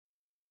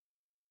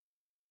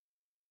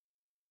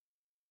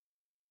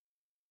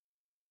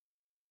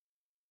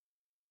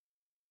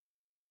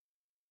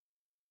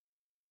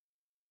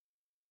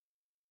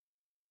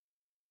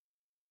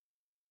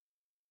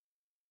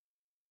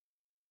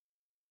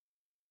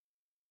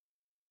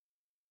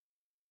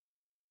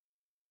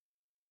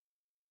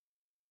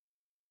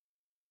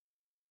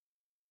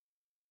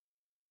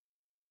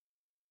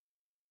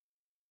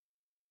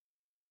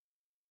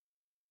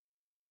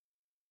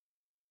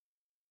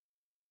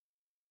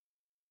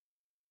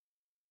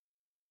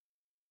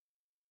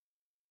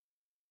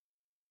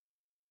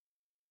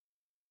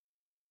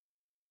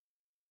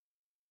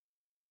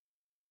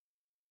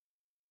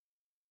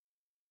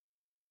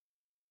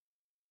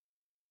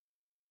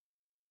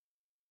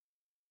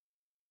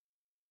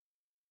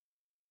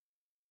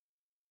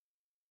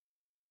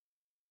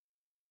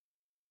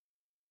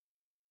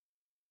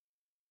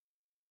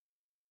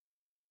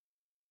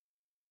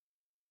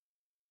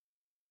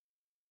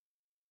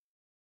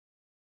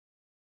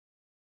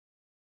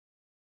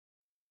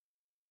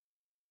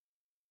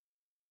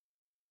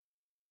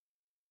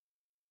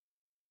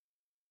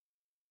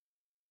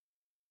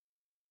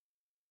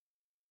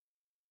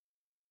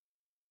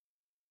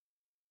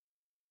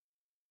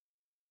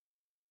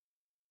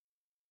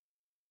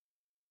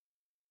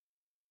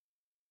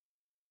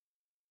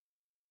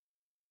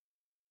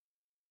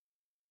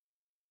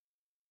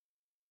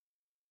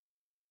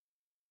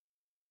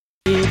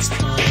gets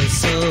cold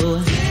so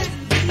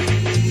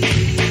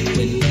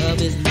when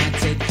love is not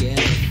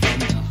together from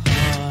the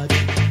heart.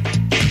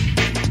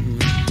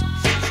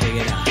 Check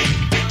it out.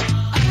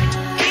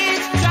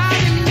 It's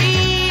driving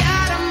me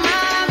out of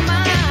my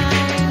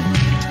mind.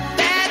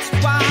 That's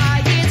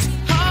why it's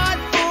hard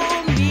for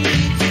me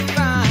to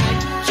find.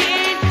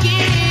 Can't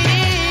get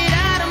it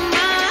out of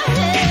my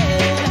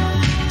head.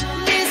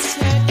 Miss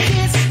her,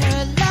 kiss her,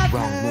 love her.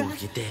 Wrong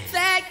move, you're dead.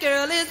 That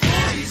girl is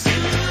poison.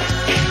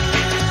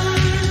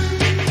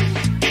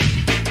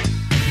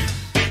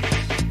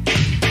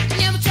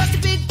 Never trust a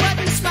big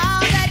button to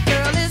smile. That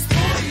girl is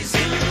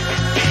poison.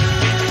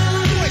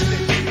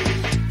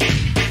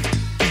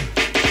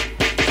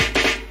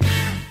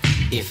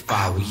 If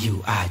I were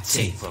you, I'd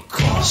take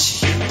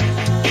precaution.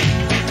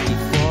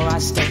 Before I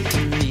step to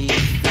meet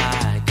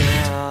my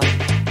girl,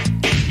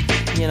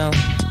 you know,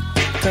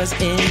 'cause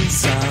in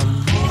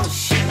some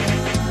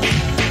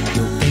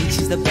you'll think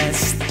she's the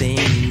best thing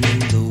in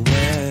the world.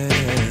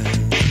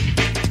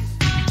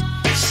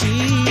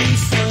 She's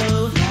so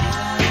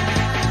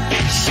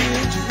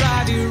she'll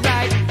drive you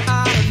right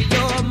out of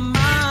your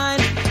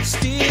mind,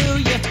 steal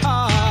your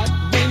heart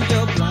when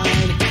you're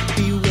blind.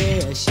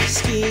 Beware, she's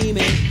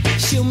scheming.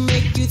 She'll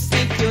make you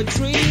think you're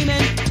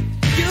dreaming.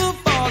 You'll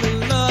fall in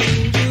love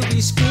and you'll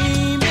be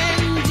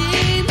screaming,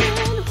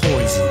 demon.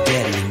 Poison,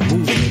 deadly,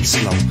 moving it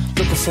slow.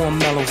 Looking for a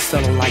mellow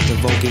fellow like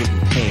DeVoe, getting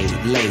paid,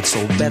 laid, so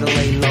better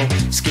lay low.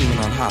 Scheming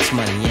on house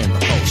money and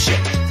the whole shit.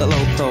 The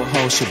low throw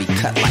hoe should be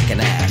cut like an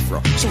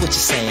afro. So what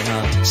you saying,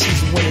 huh?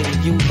 She's winning to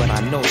you, but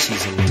I know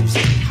she's a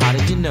loser. How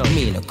did you know?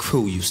 Me and the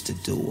crew used to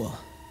do her.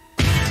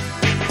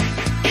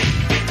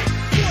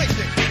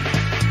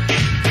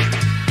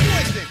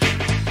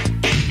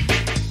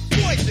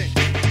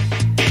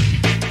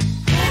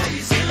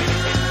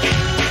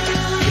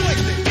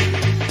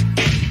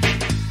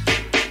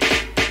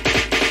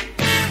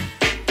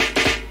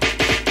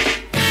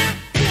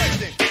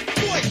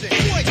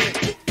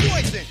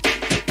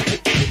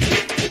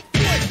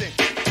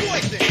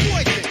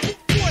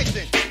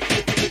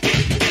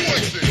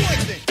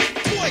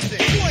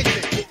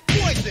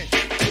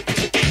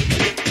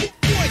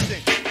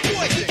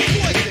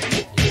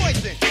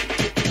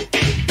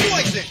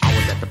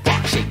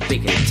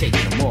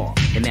 Taking them all,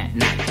 and that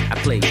night I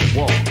played the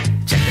wall,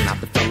 checking out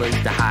the fellas,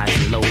 the highs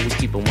and lows,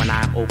 keeping one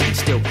eye open,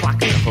 still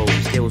clocking the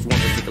hoes. There was one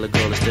particular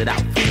girl that stood out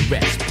from the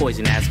rest,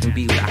 poison as can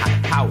be with a high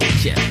power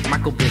chest.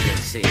 Michael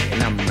Business here,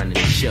 and I'm running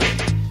the show.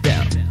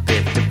 Bell,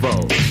 Biff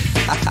DeVoe.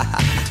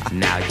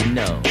 Now you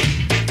know.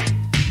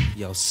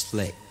 Yo,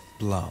 slick,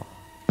 blow.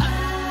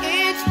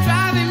 It's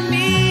driving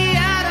me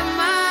out of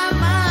my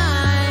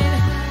mind.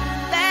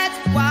 That's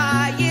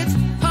why it's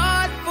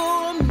hard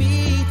for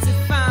me to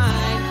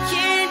find.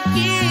 Can't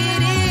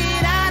get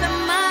it out of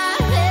my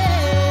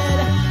head.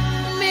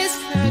 Miss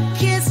her,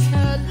 kiss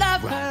her,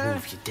 love her.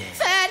 Move, you're dead.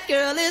 That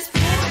girl is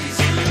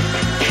poison.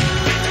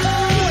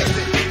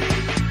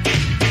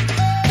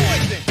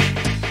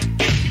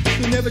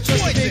 You never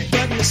trust a big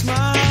button to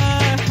smile.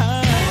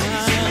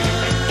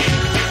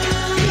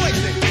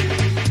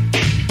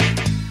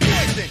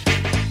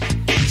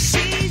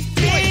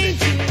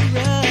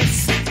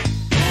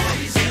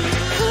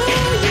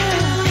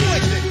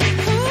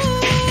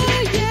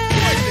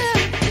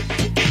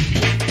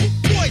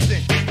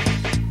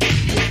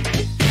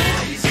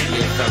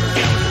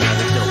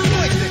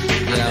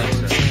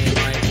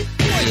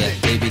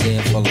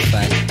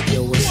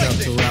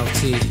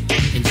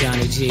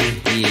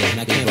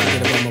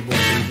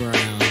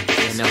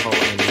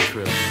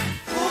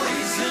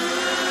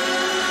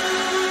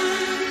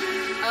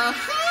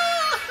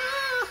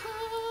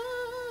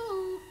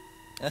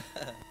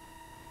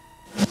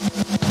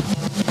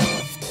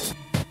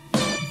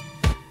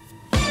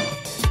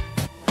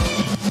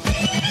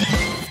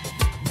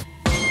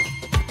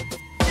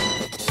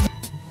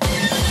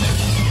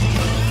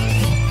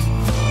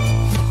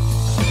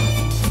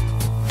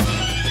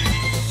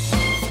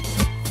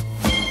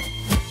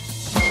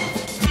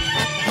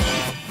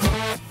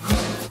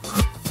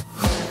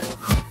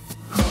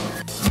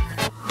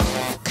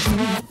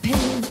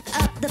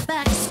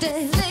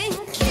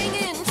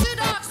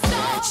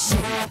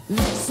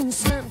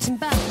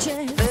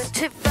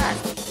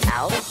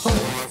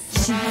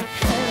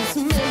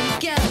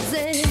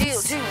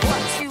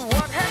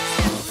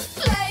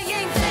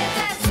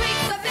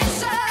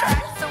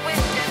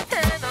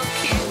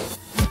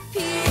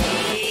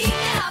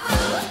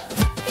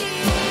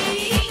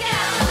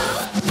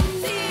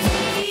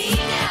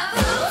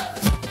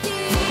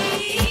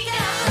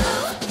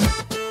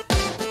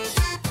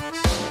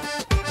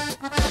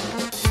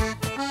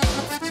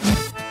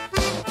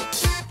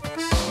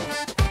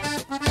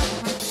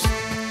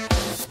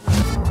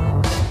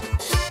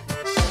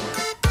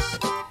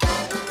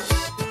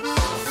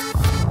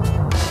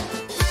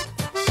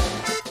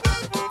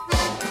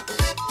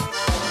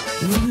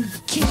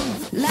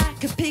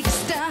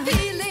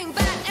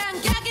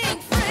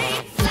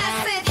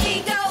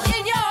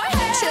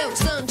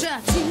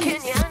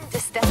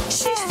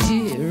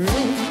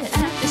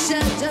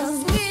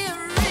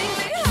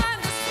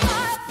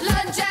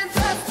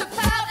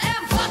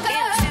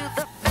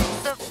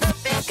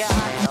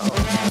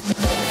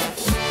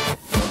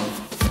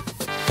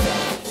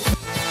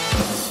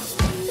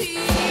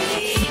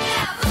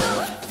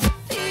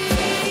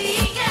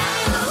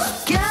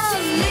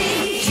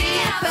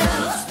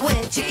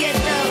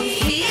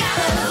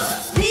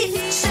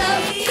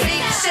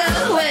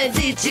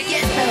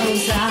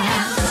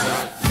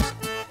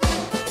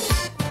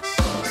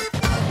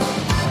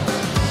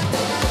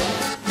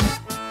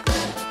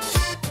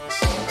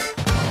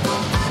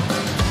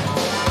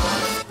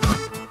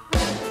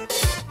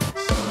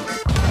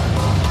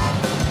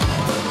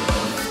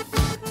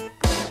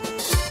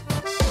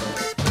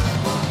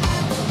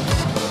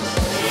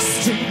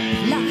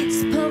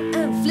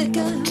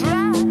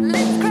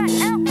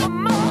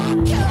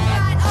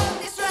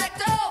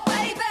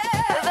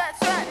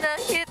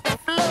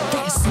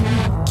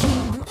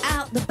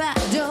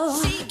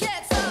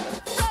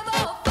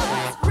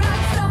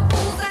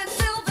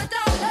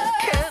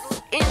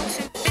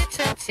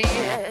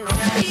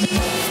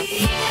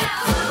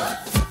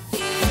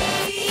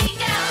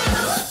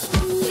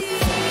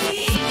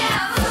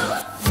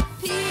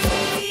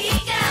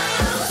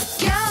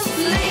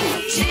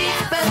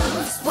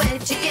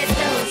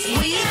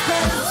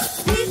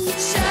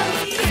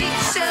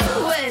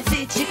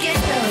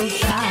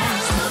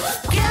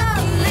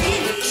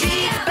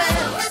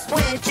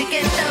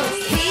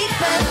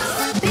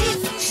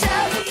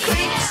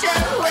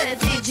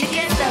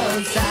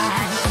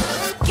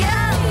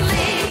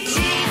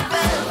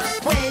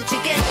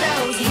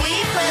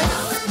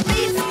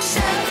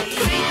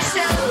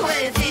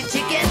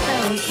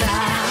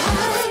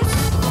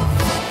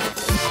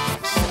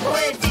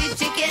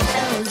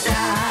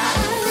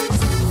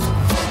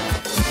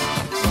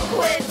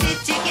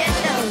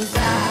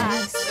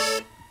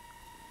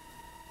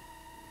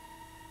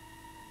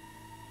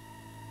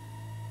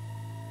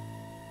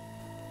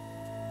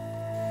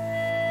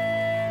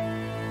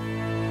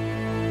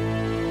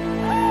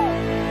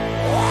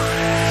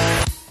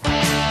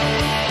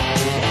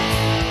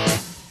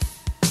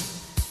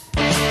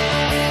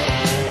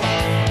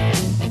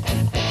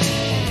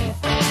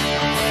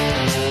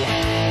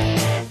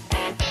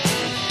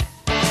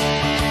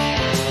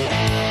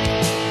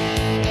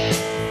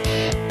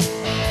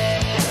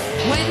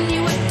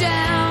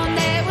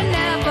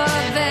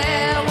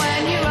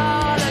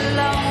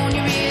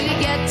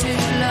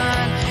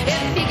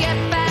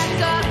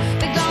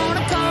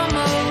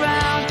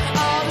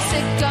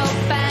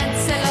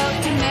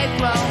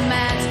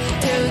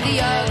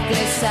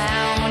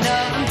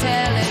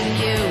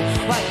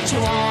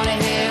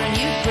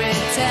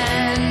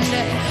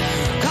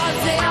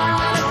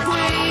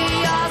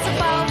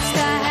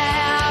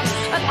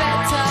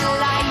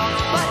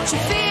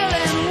 you're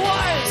feeling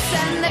worse,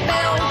 and they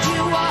build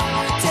you up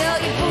till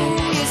you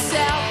fool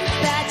yourself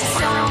that you're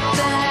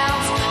something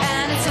else,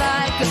 and it's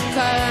like a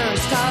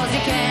curse, 'cause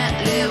you can't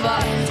live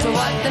up to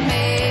what they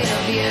made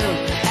of you,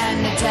 and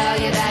they tell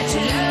you that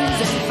you're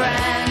losing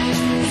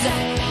friends.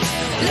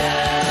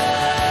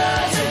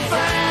 Losing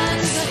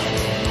friends.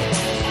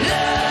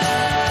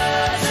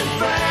 Losing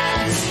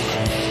friends.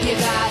 You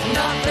got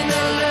nothing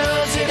to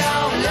lose, you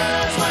don't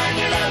lose when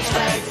you lose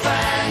fake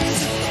friends.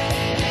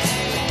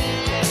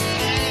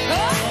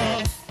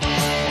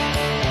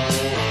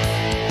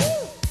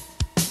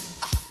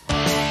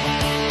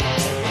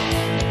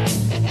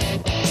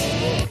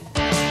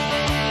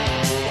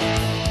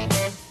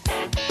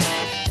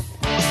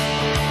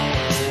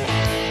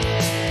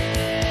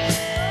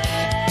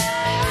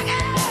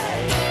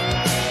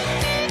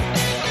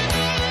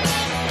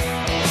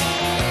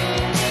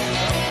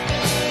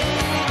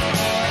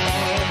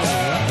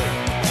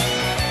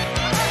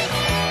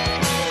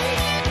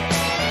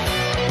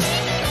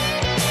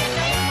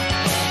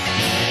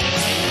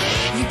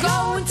 You go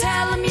and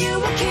tell them you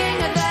were king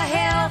of the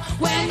hill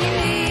when you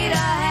need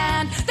a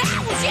hand. That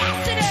was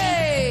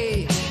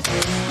yesterday.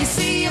 You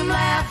see him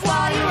laugh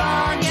while you're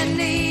on your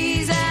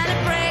knees, and it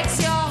breaks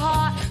your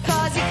heart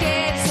 'cause you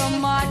gave so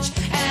much,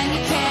 and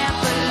you can't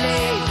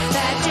believe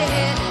that you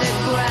hit the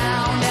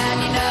ground, and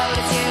you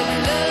notice you've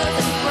been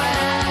losing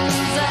friends.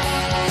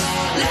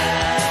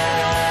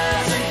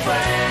 Losing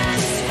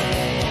friends.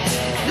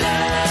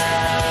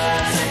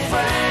 Losing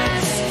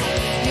friends.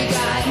 You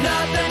got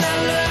nothing to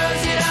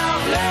lose, you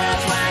don't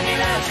lose when you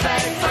lose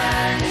fake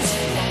friends.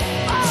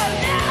 Oh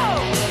no!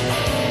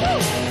 Woo.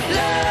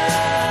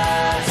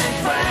 Losing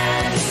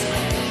friends.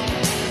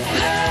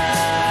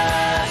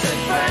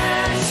 Losing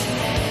friends.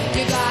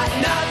 You got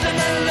nothing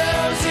to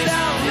lose, you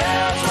don't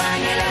lose when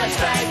you lose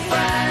fake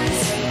friends.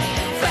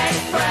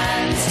 Fake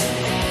friends.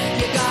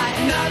 You got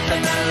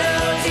nothing to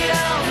lose, you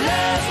don't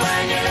lose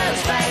when you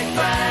lose fake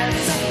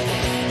friends.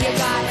 You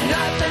got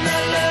nothing to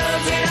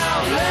lose, you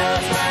don't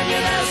lose when you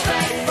lose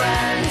fake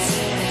friends.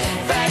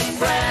 Fake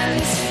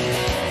friends.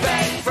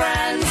 Fake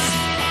friends.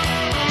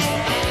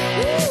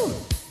 Woo!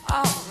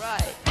 All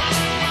right.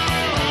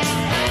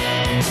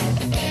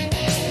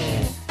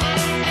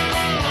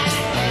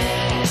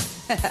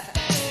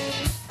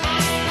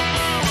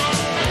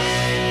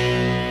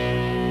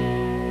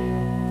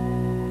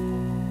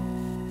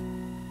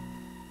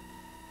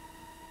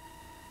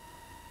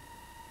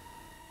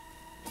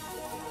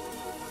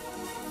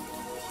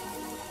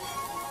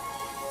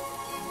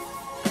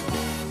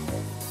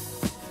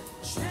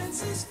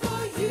 Chances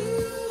for you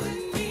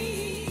and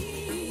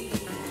me.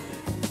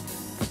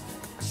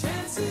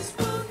 Chances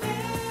will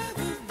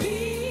never be.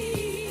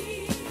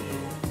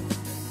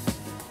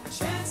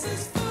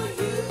 Chances for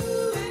you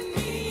and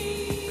me.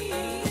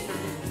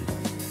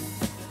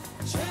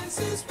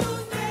 Chances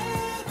will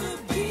never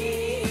be.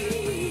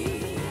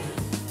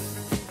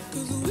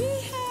 'Cause we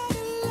had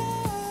a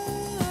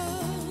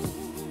love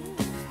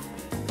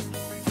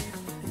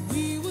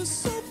we were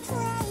so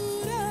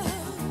proud of.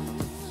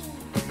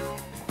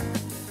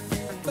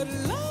 But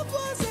love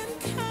wasn't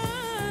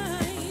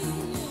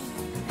kind,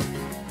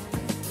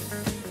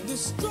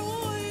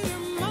 destroyed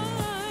our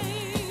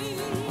minds.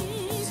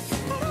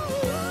 But I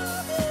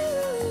love you,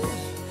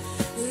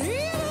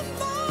 even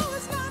though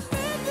it's not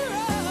meant for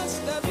us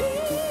to be.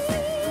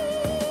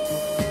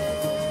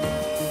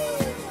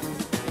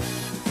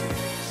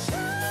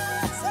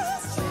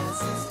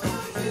 Chances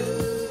for you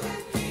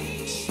and me.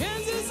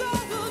 Chances I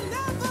will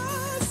never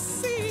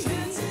see.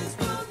 Chances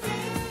will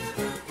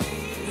never be.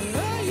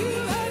 Oh, you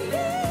and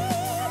me.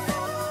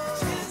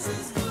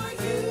 Chances for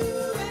you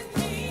and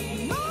me.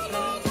 No,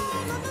 no, no,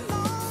 no, no,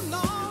 no,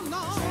 no,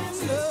 no.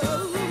 Chances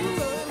for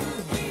you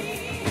and me.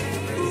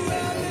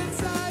 Well,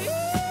 it's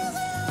easier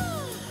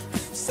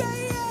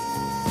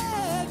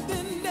said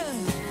than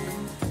done.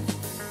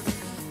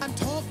 I'm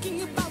talking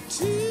about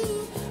two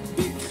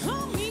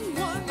becoming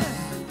one.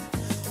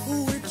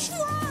 We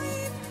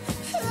tried,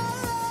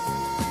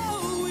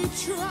 oh, we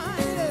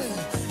tried,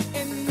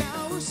 and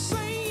now we're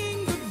saying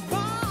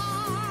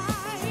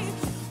goodbye.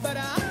 But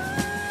I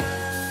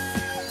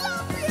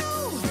love you,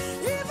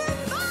 even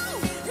though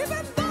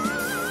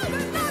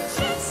we're not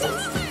chances.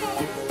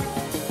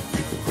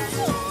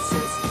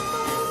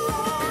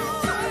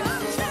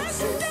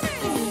 Chances for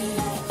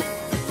me.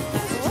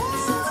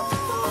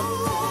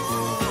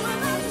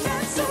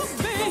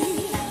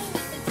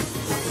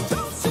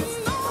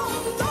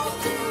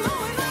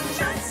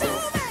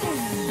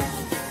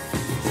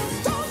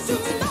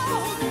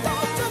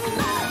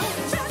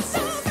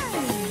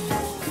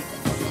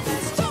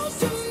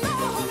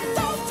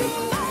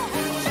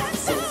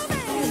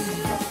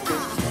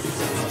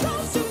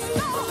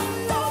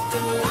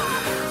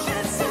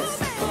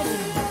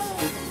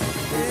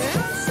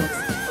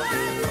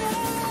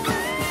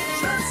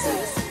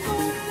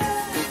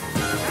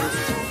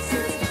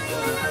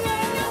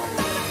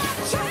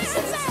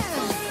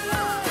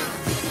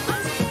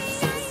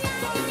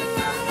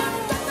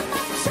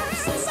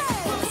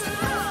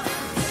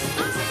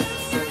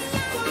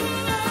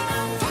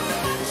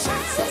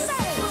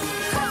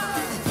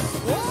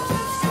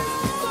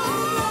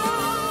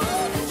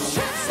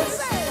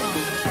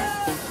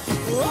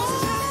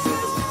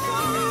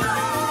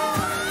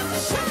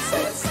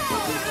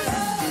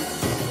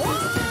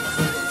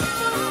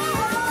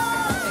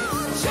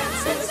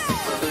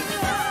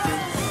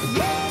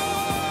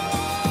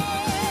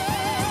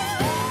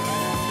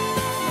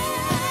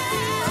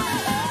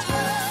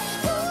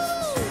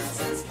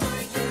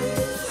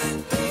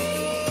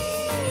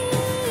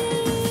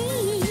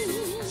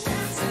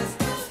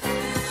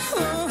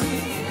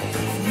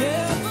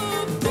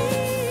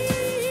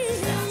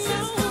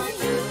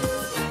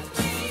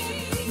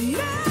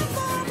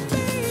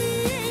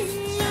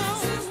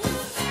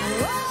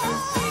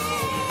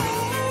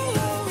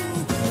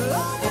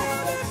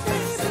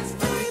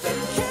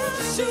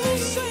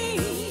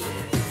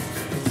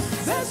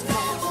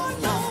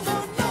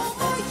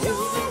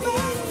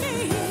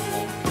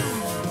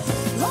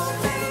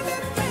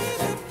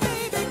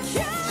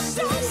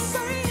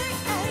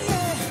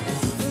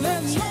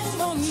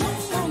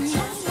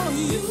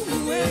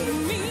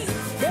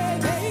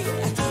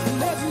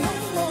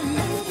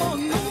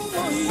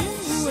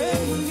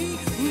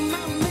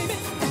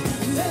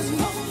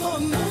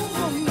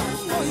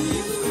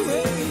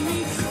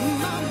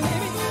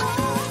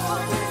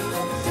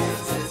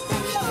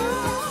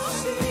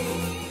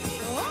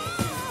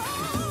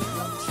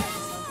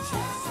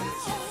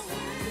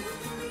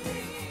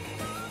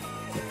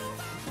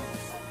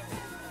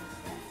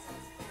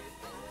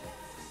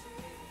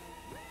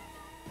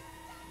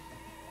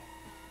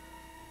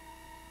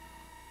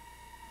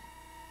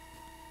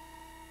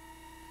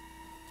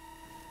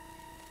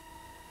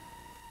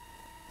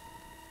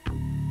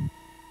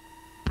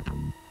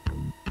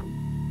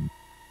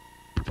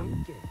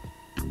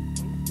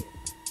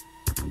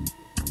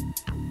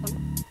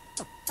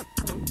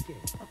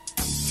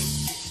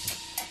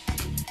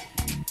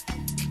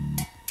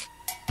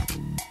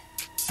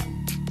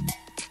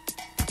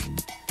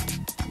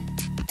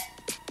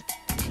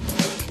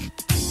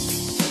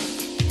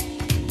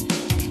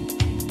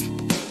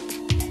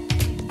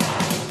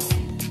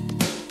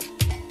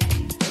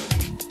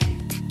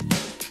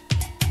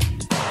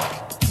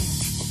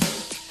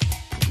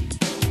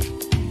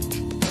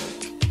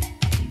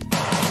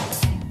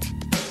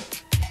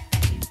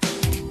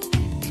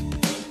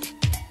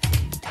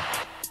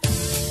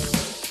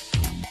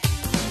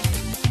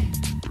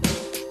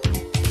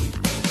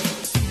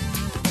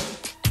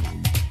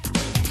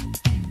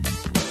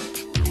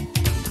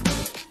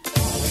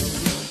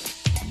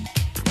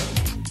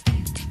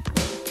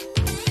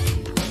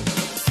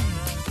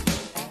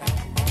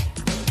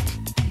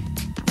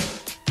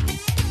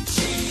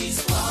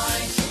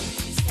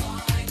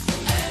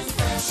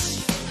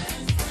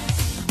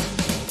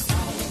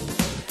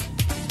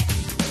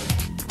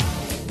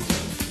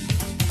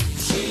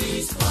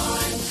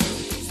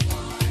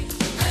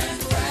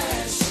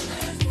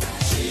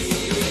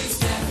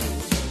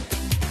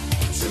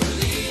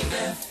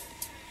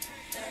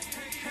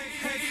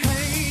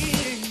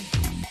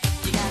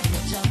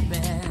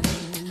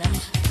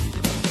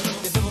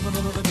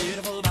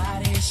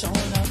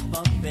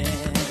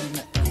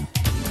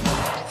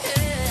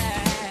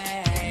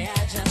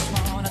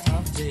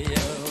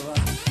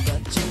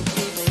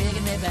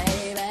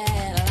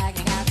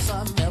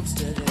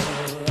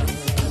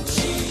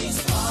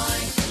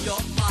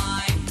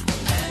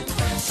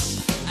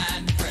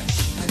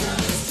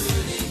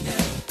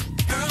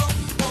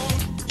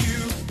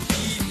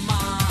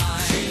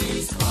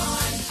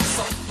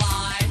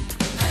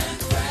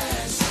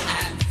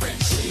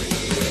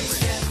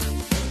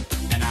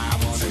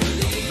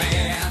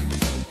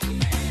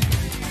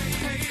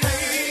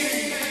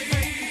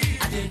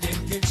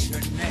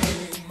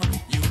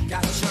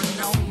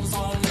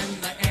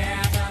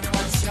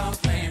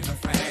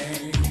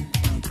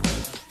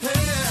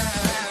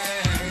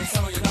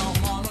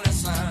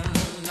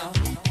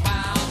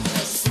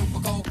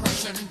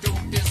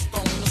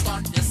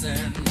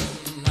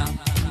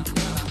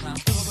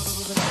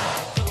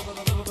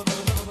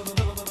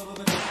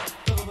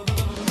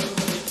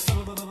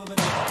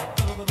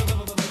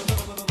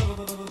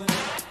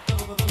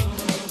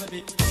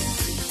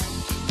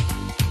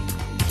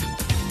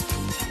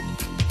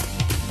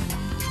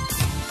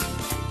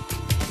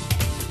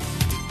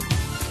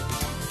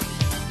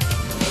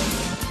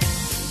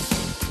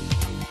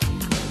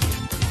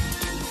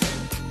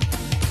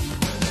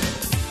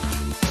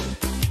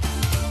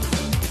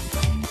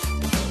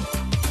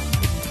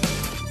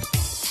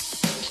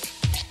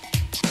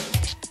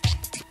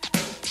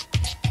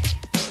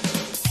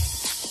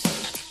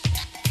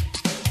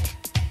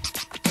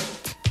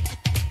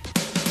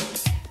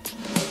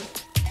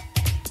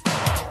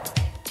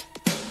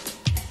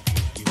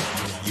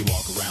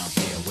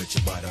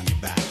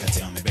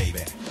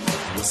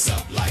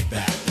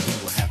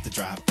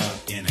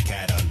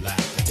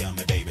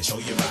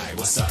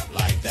 what's up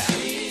like that.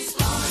 She's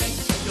fine,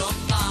 you're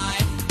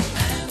fine,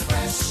 and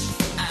fresh,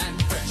 and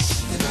fresh.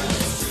 The girl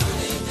is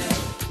truly dead.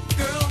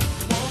 Girl,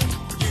 won't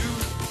you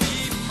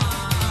be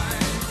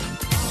mine?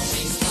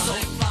 She's so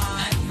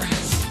fine, and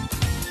fresh,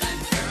 that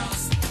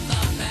girl's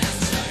the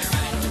best.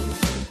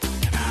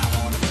 And I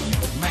wanna be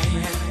your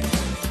man.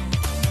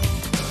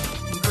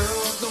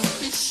 Girl, don't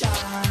be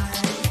shy,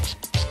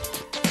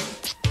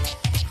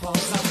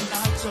 'cause I'm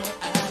not your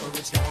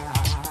average guy.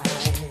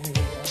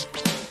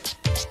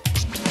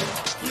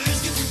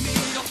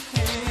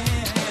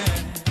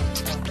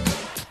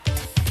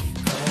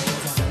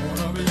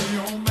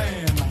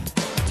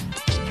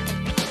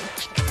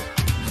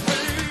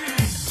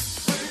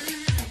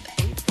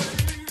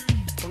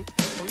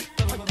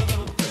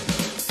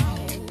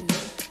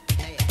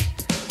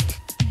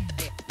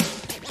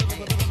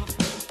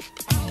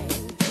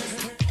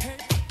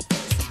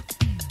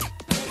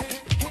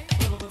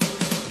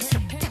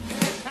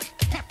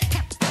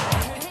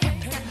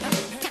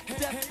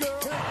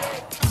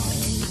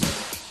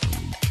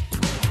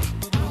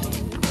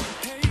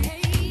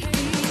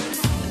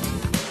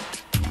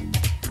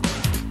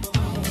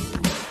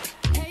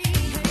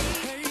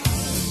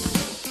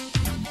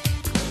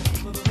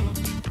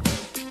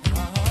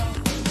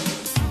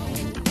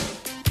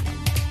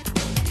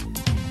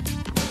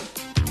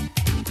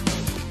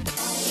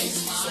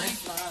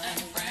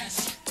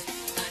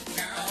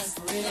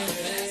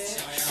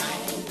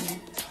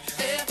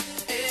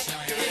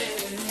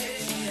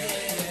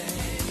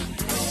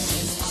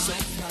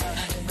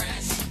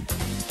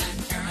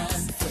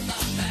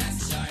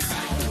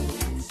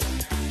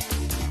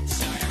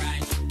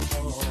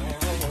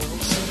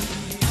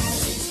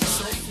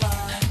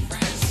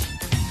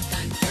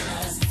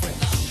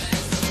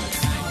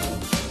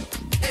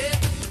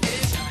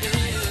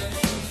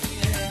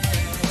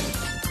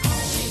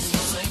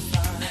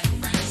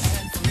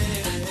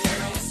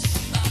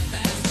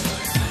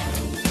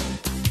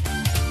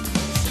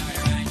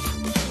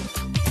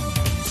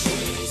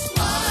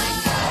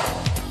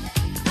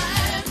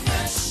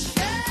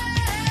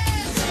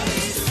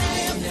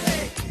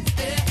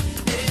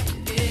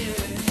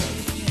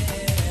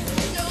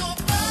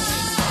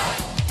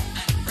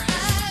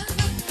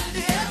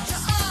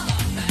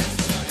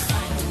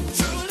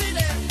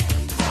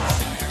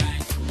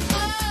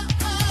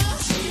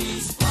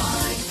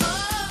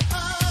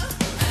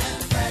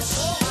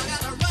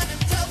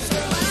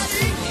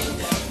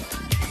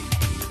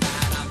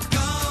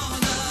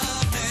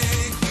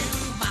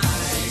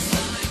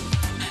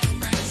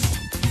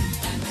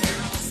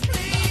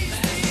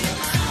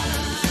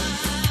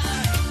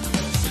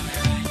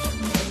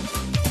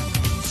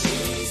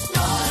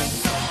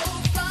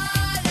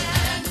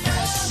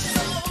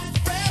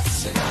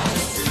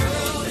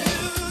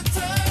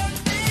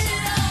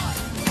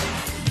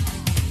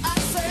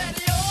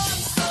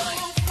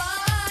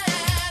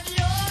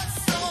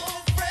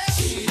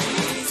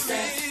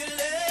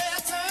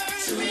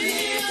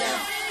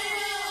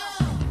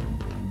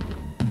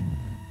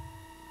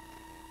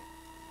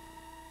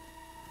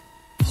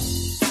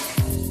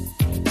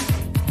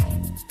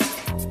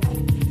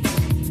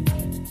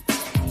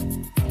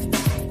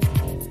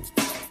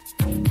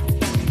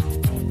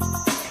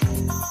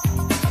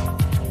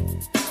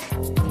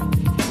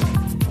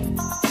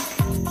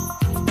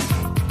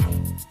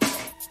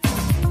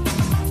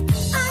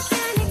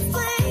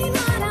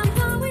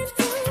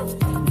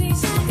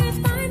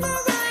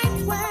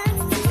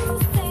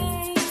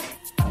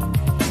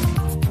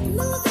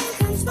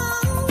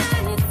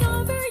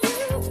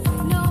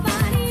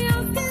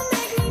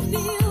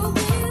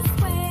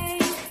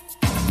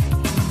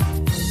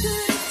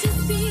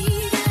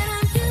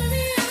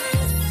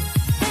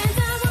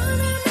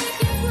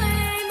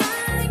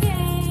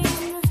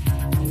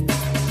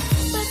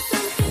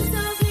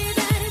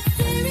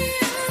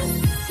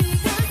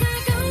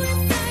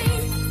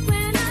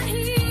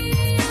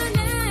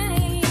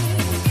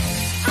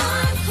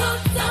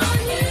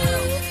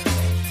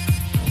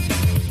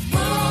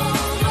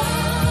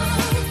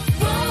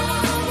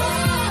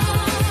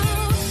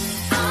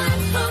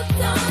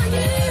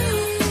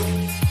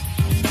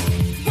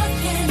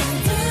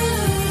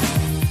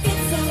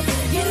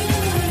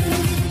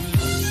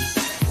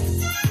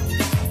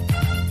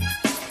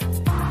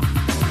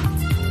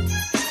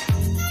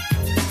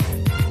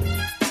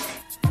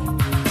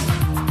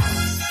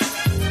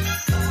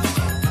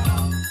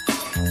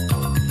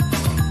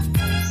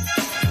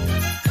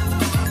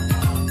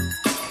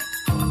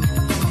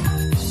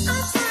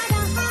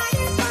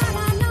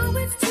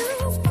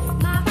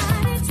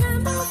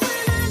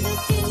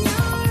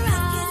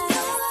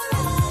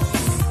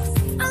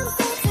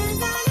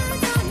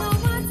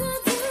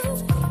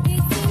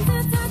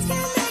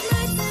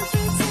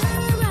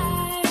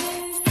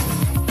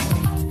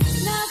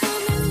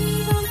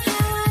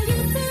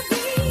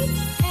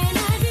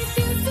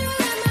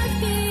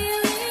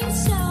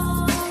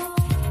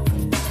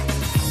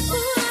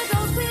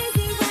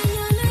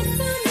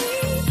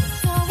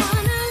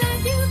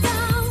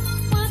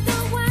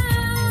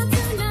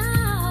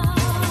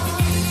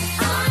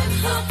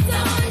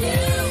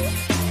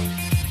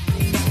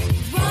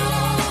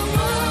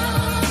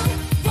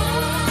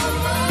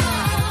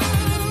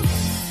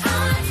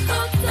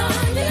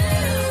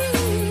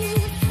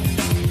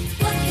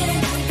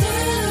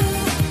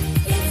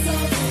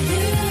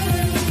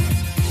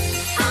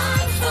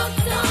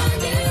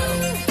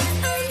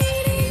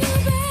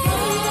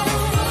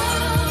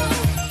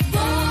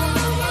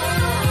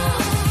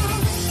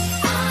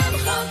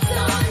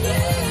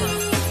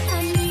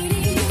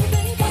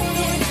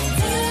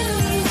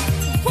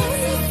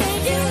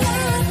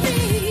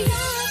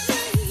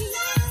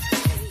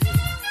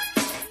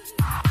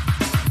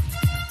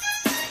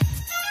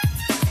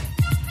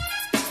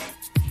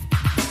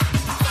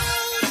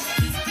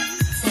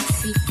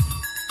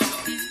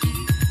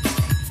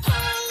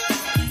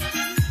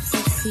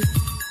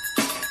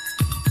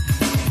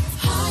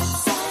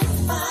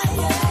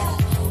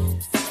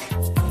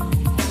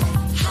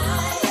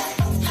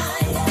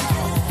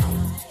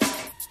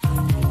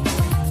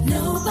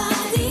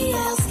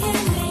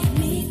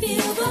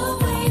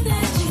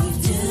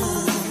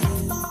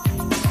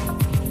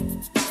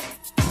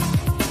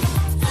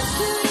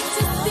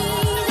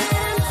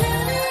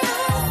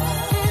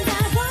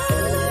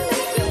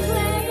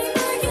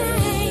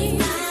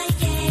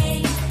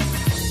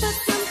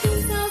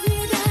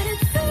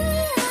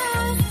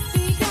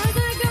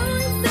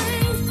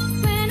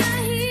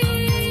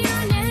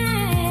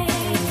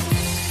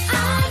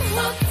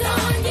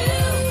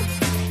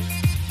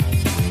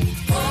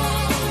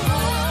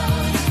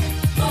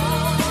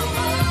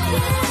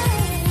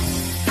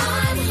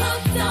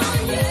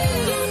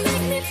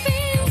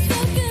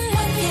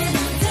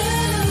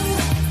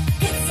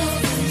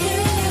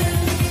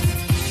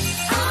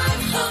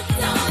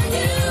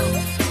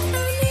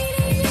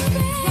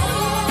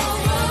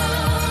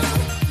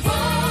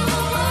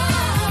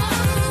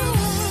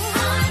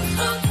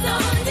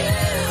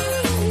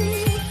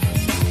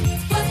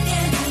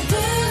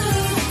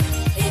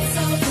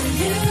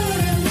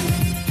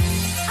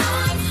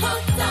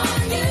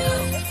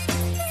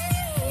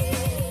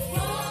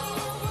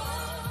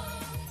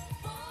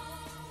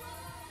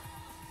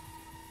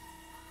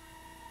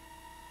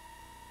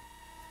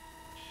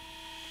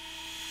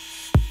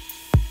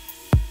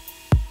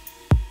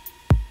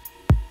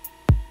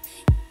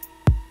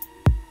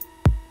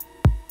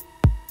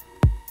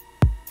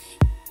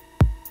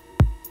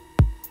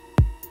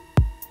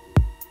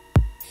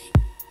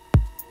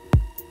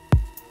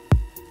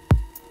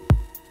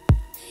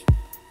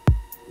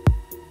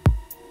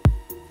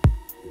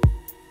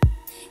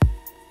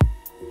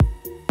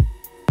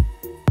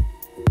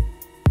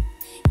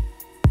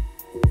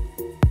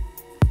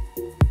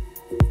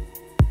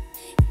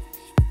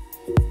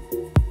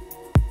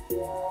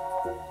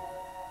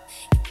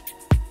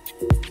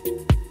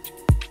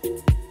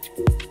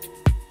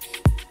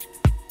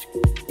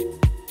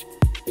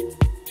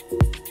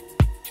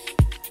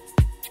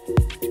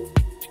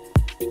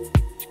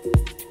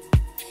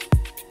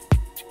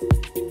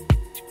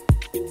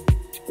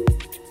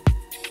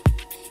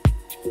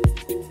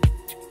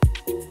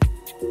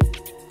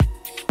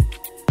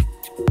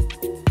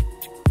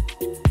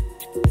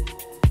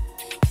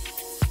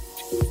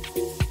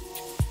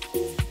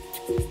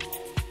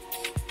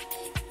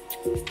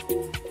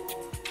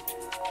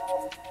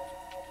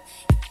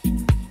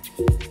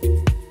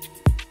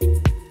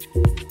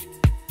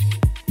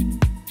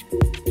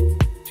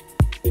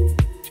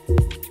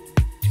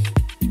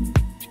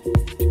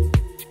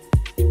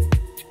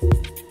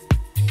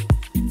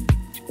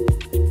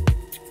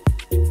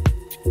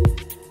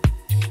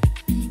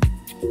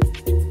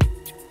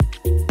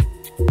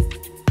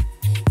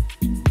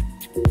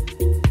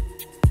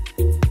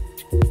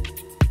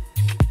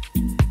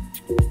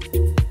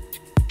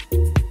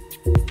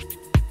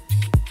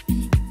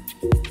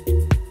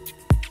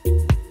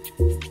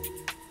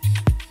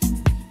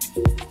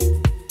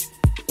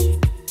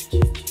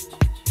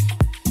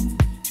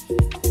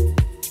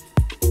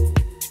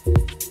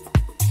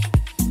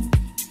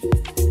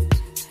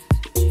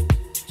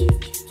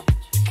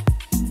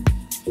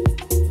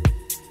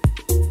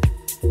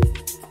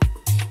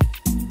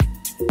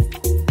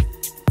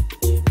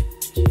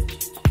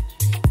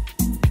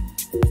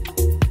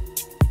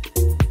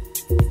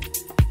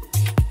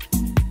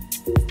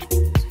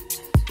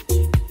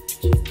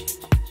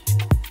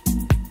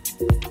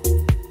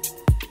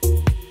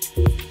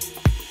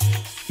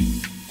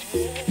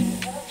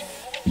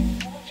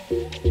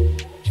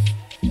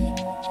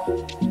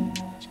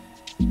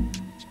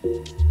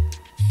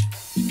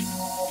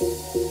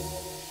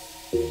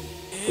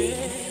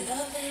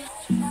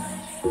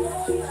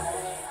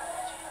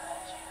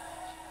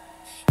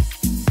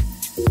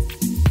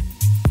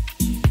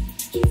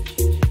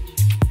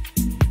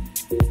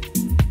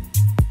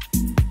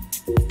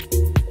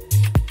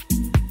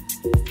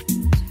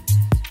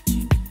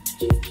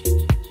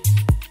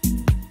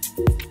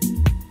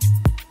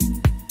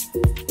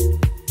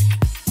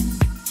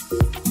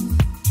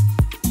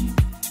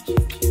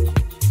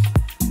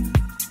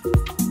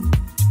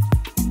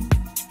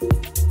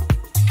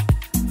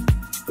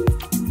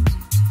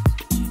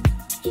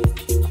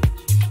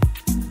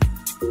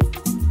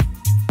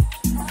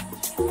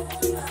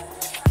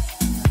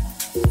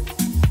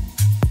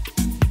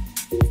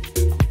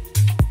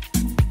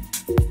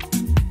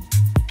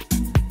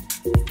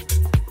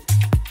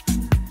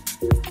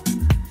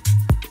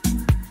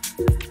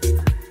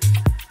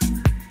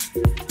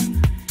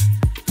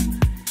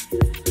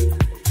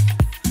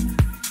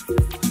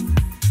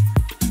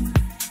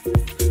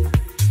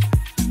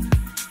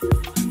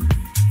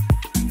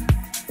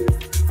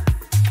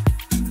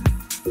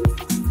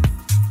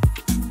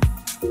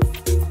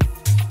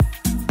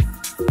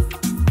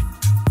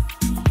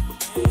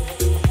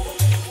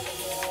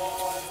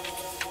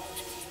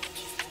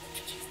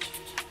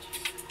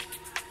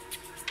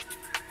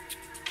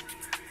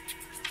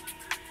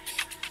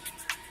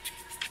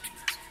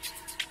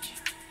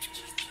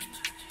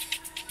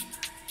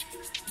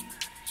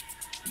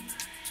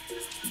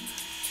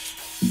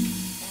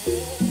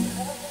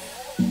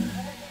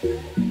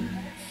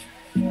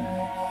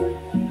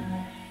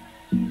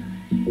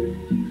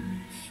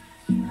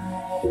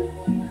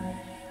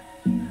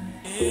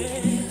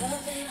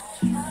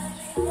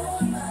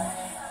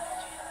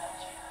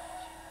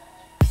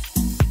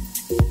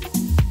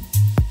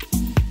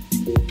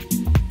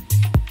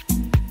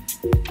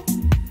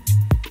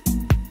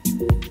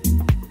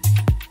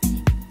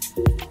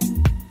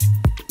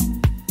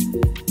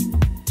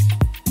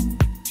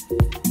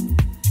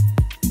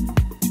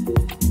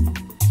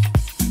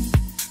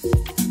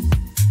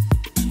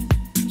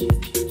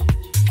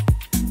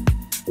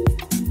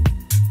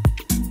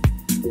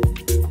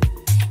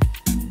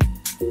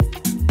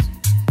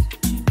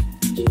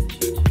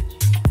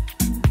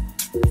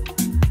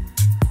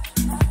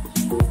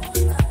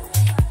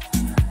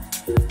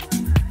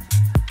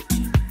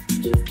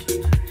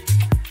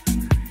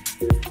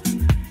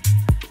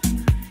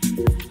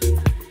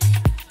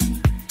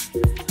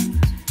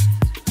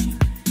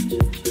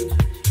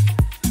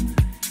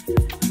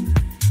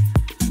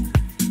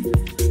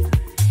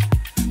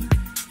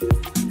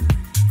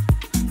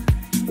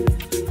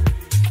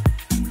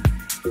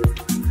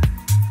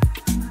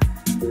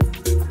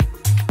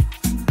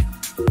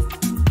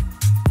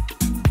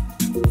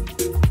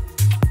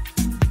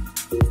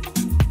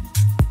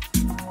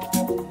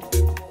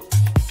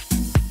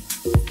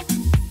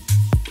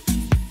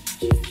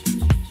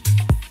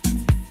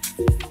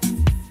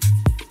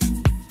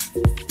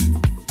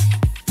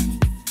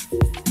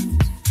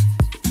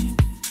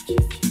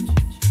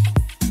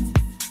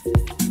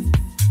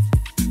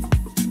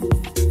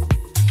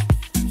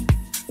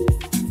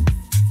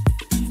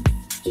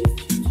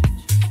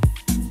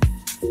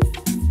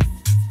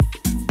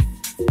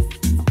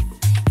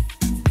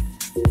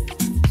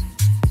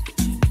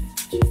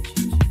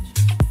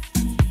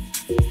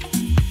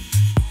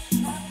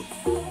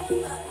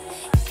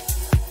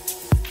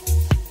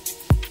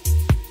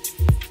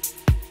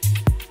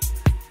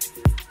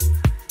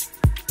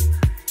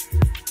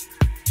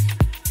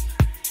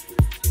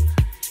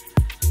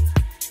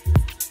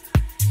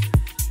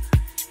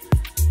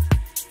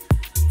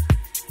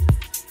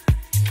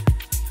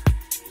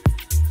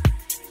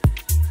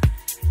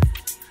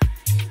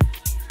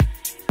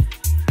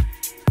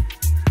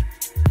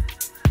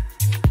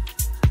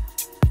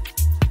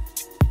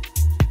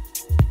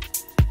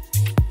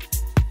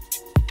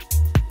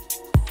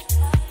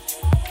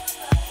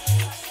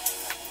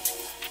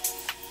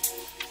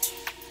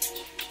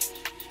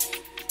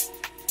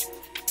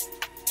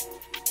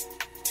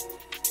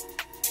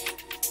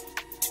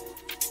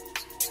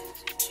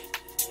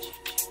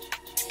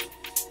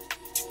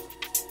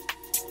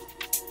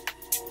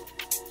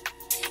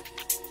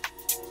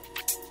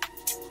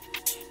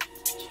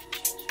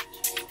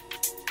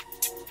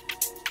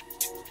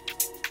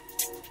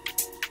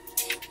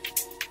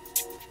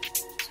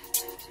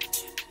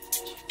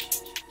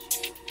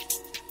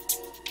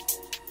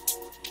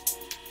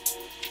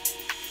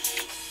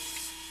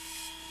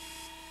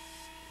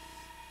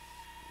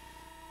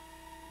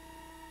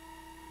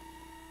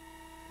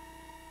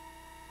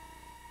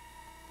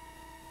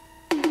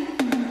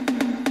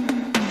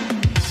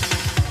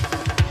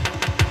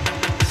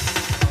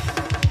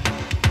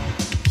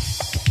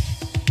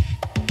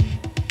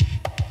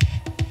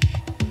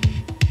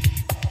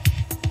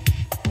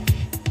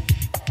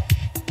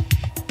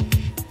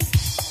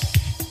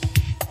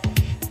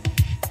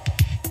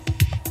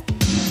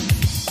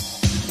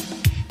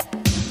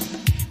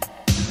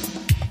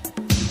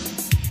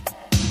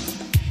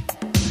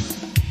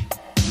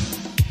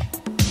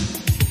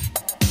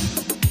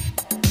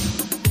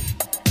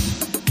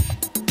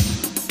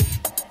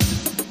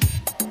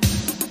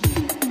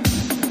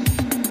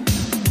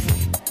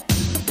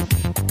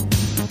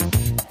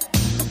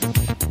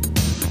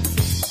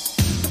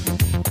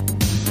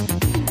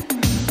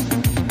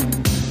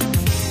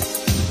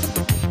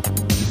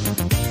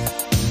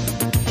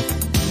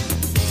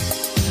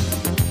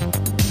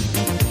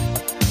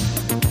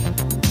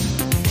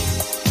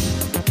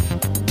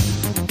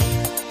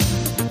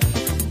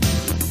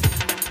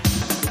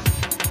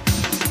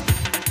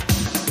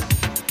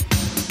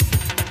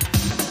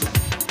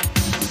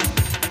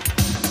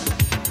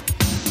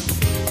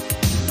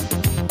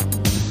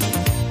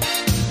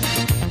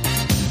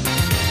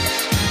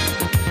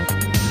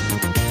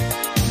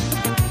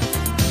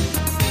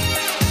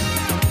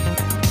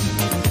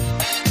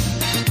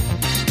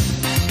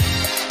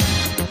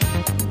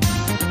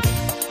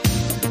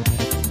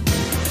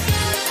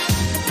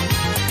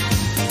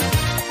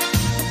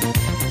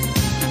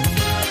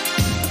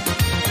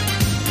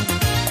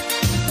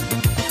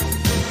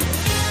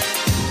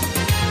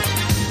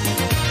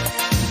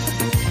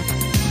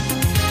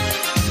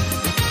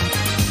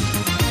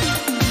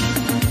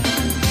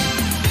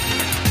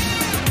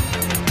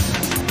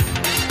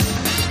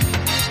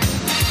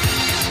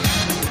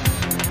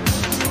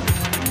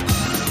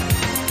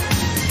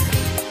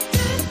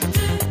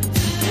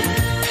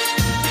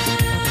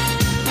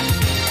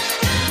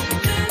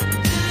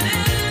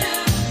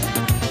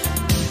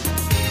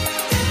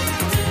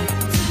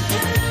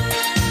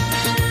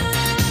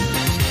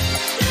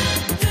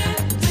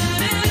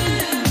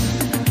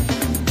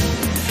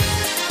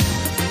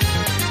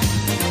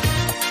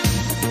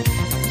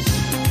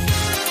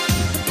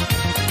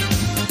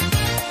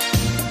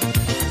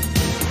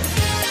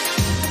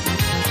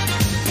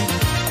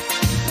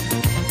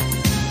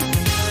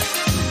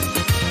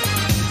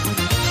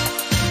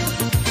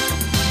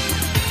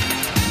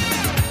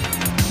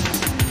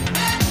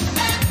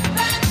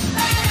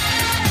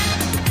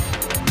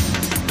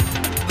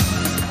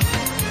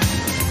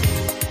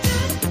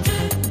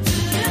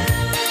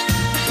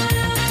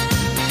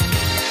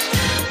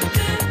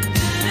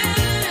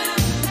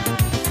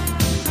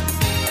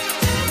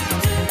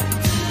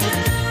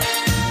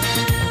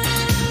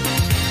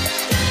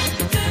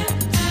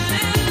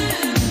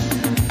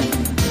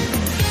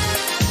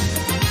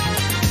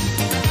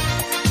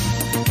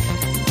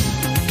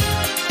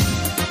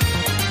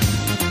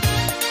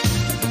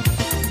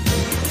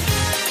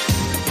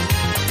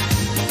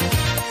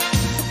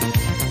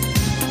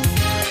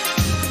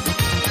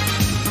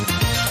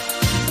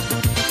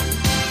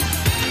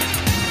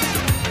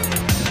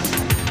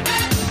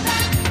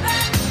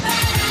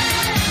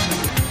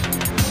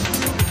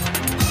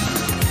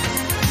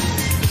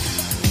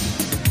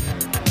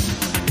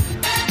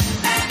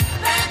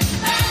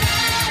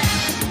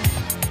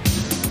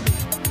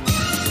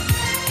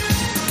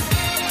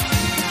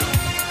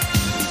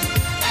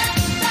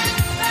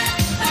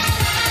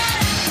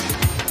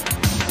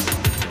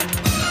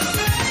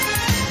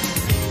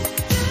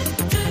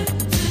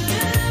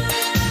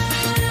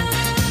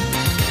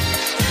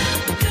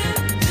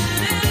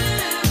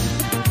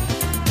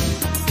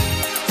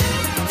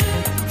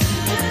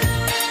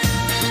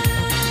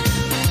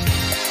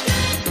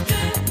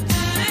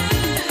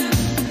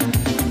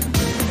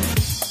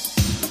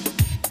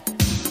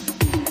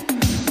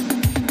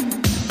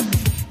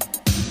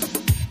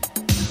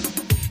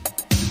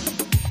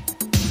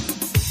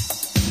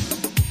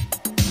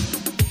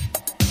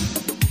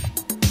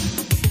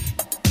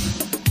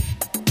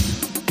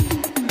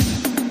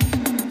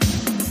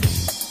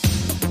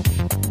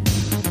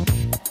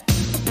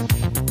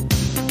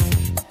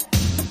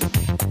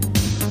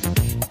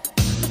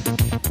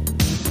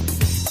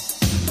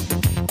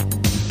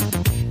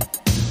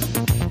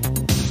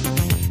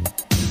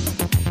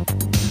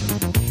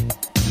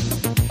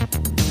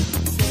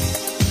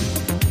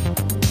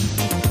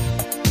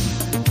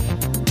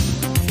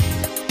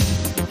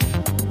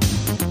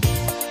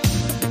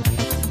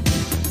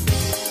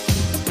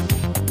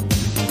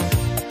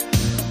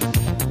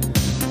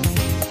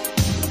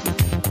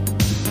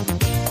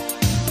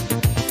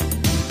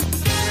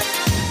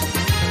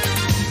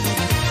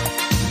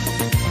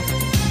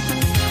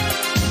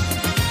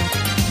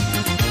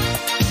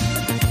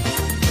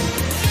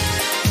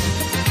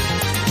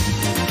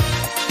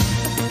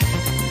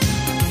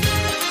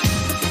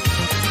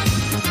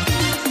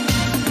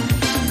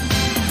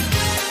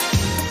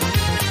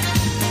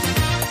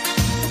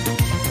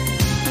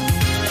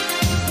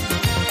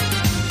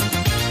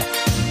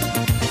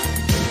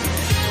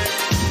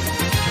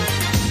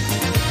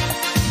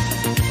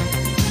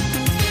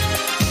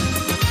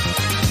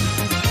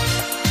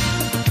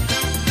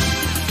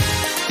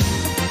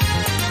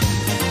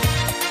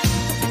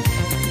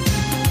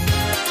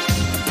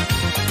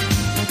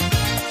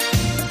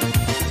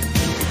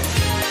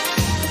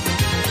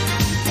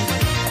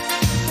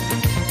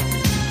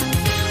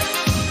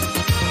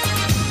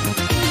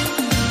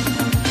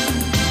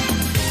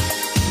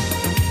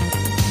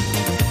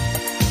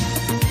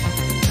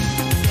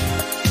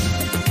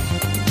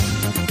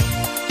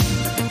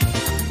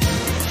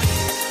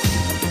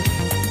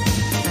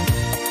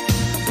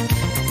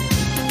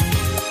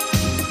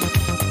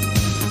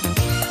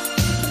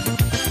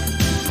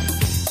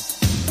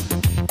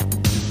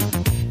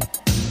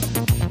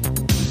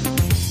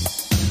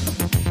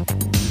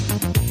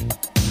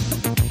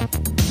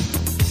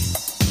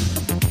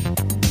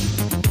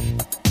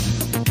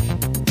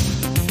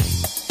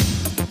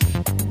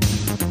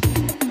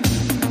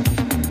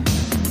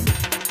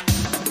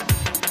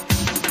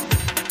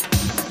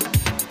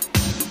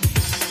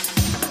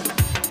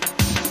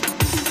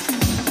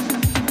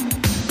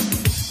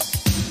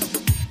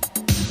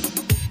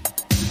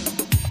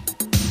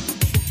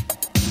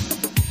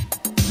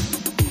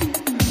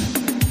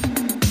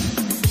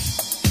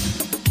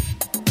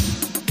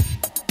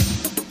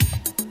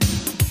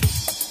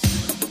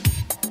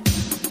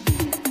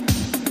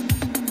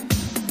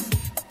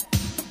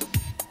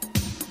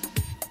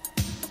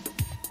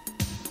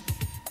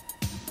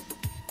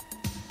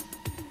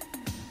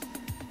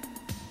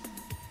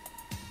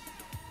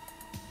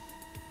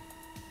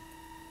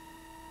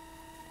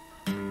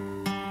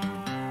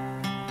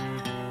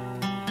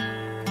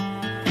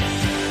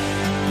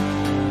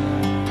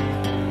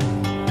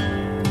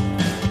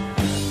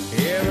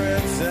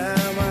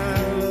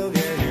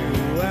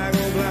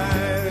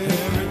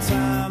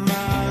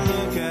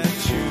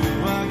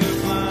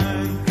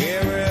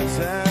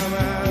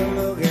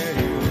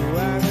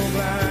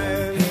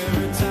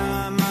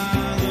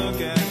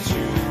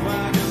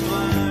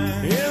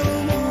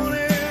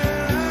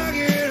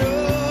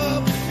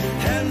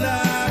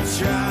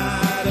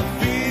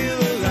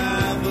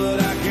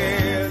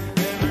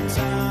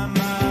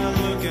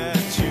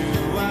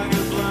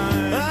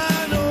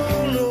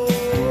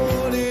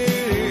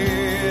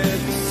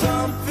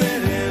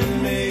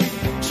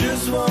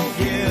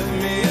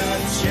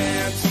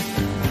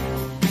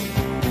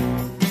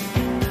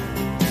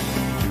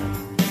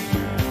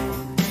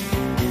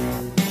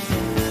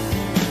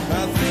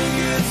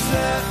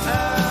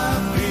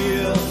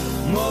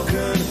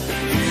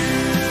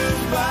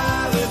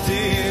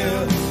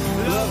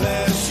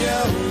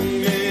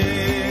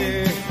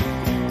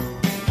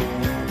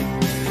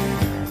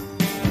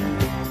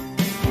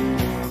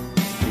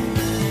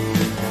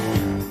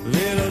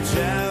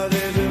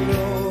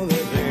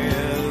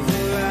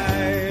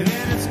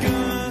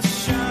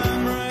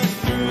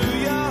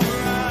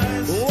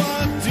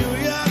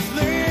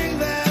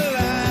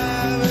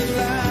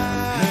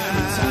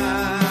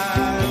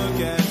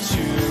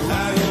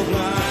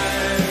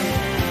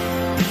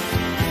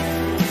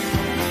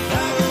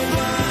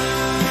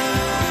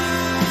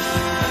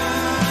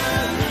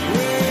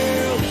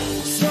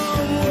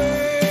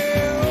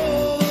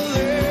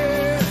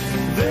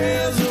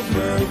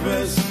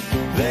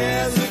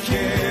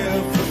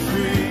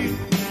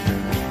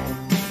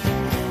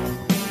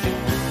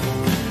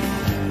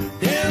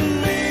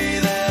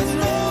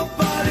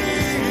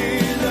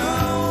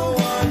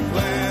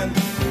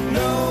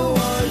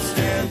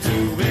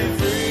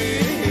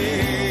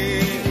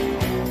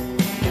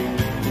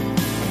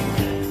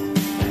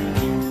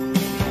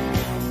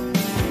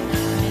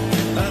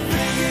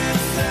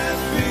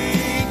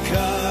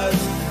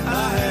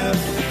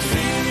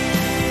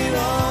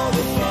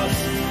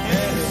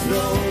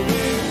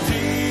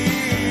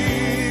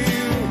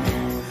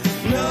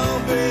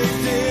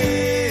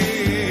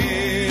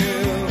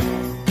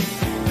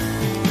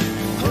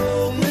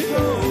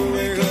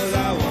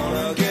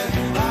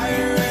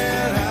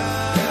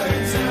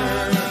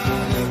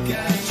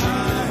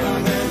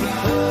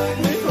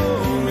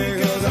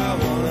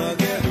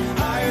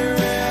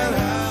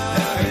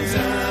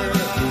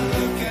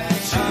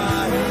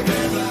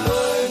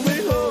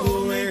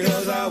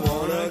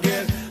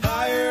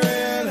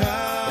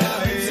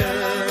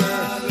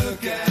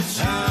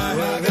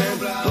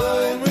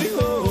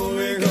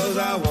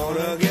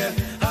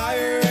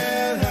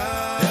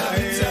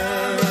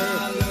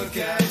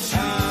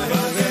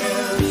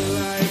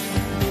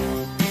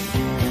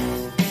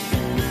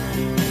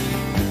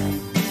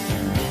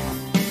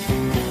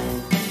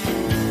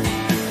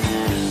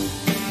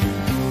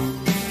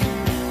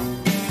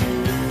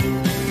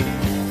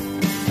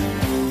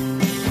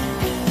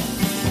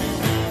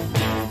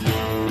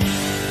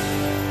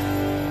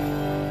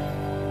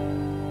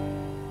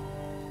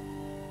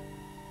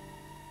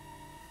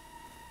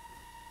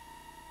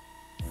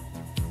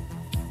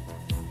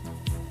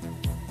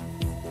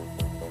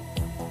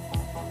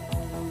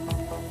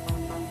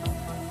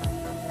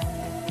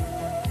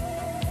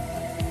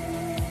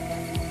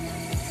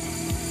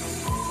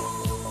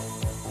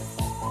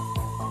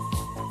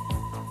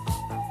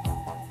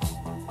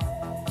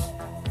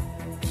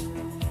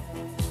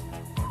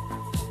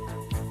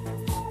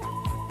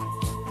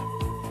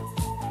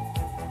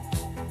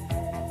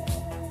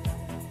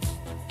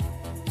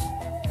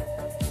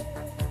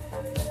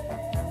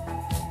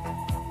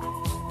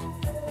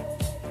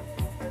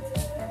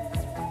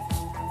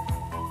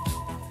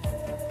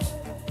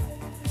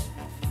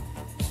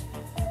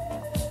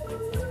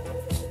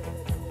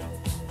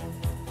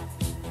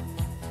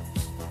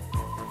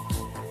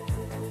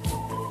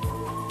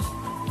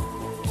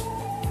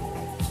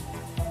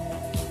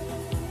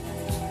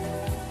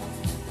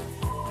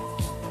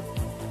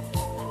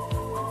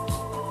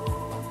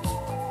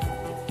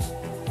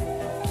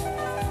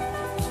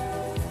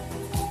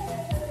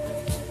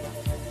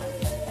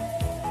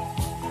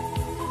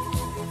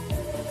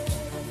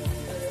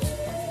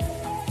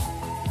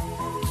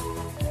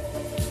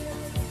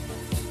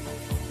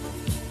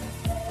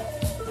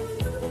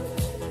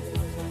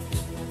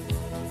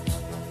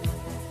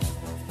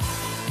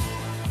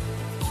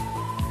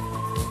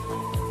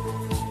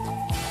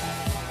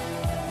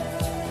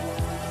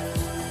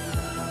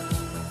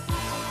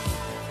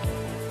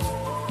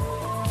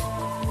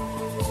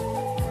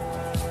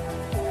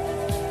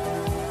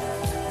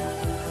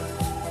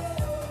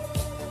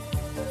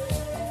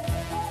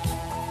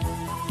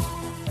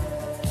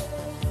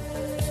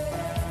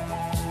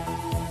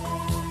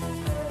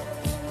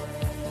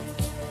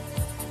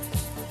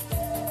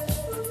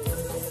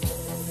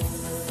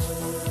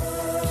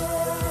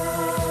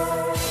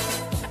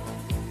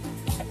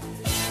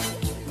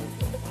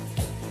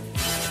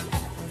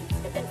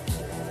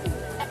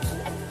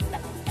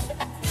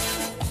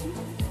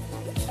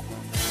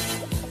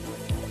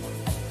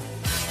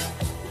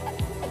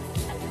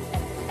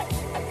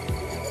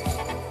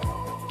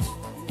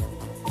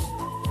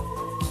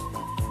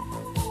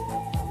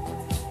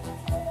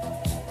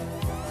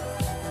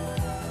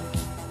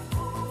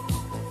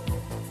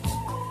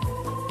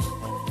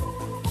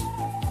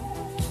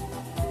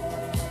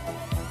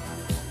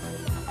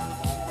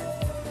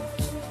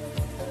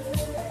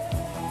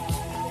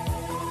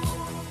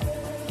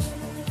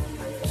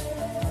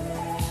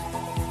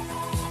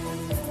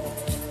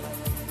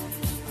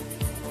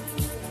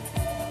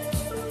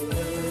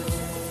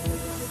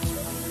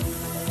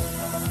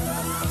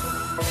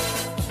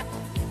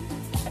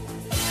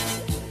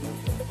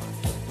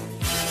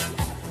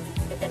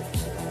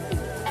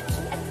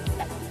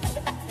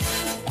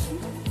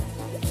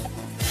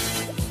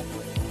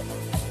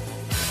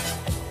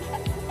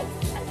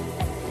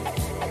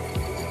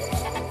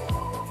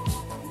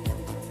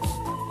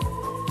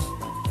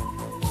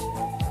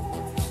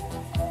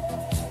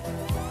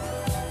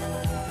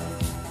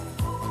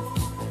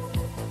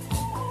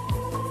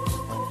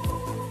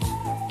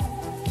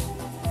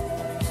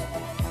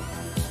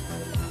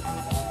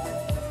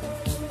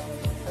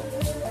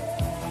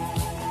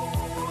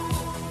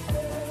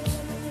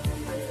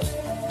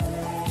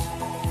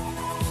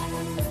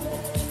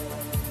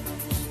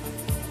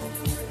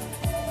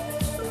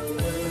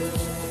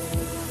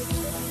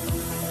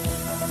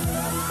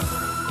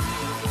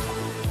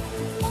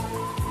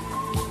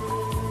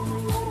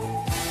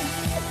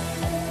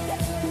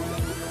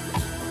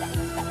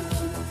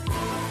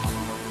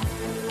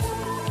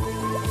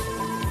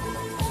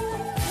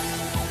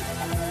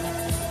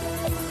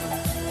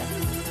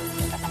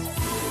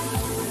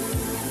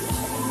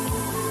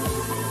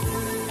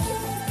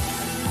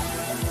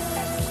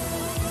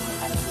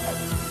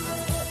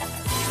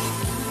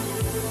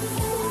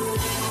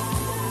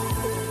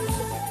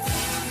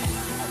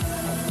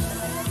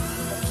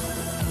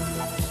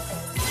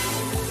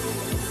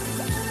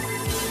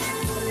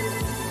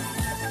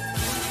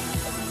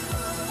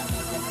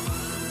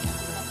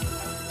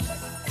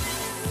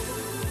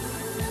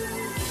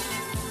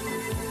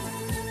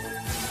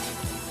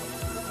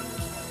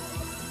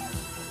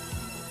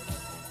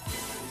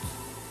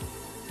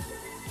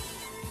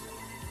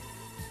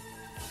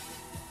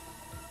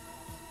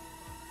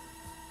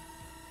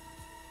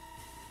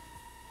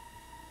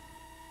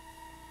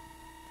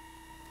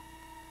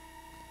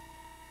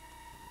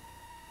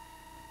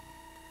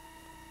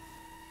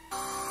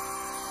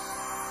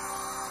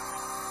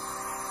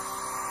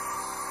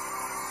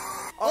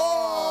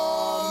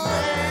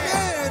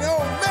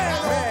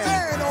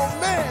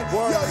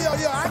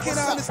 can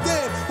I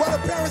understand why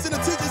the parents and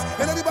the teachers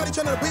and everybody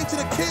trying to bring to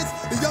the kids,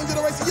 the young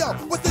generation, yo,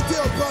 what's the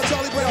deal, bro,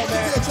 Charlie Brown? What's the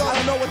deal, I Charlie?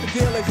 don't know what the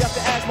deal is. You have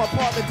to ask my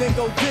partner,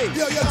 Dingo D.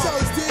 Yo, tell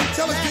us, D.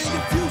 Tell us, D.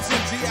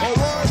 Confusion, G. Oh,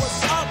 word,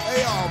 what's up?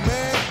 Hey, oh,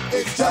 man.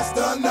 It's just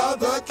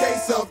another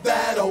case of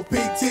that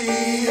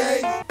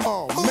OPTA.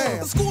 Oh, man.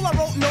 In school, I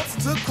wrote notes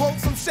to quote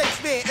some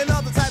Shakespeare and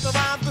other types of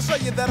rhymes to show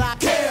you that I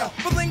care.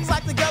 For things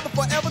like together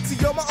forever, till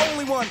you're my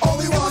only one.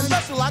 Only It was one.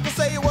 special, I could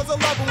say it was a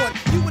loving one.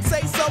 You would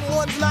say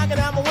someone's knocking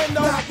at my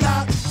window. Knock,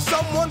 knock.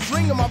 Someone's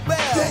ringing my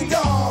bell. Ding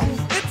dong.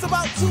 It's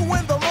about 2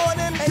 in the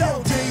morning. Hey,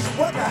 yo, D,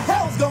 what the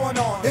hell's going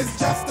on? It's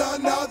just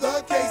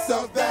another case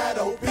of that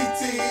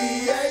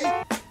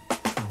OPTA.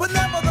 But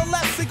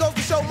nevertheless, it goes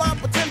to show my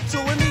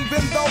potential. And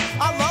even though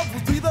our love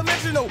was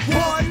three-dimensional,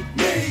 1,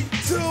 Me,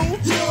 2,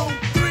 you,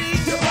 3,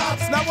 your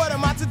pops. Now what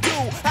am I to do?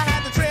 I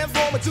had to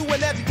transform into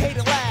an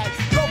educated lad.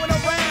 Going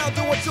around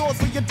doing chores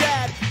for your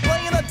dad.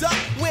 Playing a duck,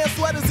 wearing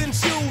sweaters and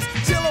shoes.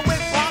 Chilling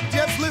with Pop,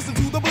 just listen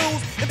to the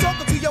blues. And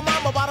talking to your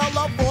mom about her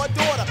love for her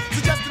daughter.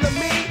 Suggesting to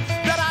me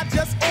that I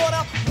just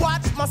oughta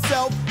watch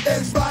myself.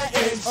 Inch by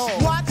inch.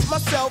 Watch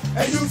myself.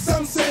 And use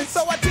some sense.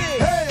 So I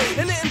did. Hey.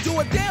 And didn't do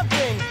a damn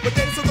thing. But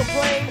they still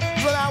complain.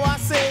 So now I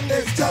sing.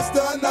 It's just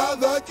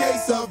another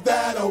case of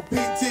that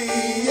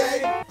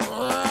OPTA.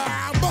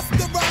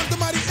 Busta Rhymes, the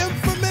mighty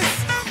infamous.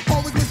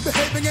 Always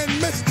misbehaving and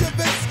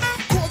mischievous.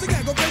 Causing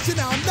aggravation,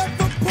 I'll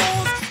never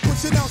pause.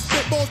 Pushing out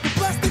spitballs to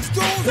plastic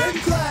straws.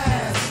 In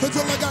class.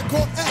 Until I got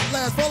caught at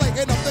last for laying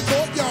up the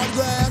courtyard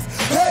grass.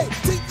 Hey,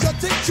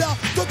 teacher,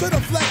 go to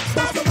the flex.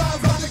 Busta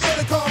Rhymes, about to get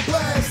a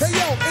complex. Hey,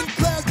 yo, in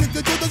class, kick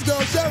the this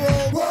girl,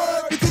 Cheryl.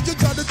 Word. The teacher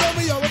tried to tell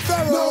me you're a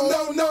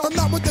pharaoh. No. I'm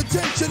not with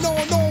attention, no,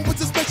 with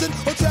suspicion.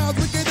 Or child's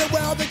wicked and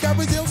wild that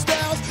carries ill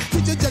styles.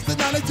 Teacher just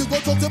acknowledged to go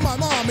talk to my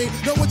mommy.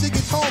 Know when she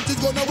gets home, she's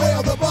gonna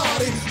wear the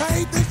body.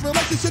 I hate this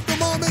relationship, the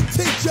mom and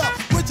teacher.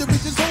 When she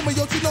reaches home,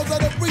 yo, she knows how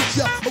to reach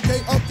ya.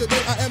 Okay, up to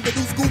date, I am the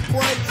new school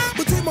prey.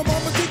 Between my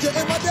mom and teacher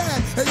and my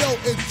dad. Hey, yo,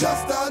 it's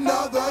just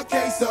another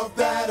case of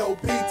that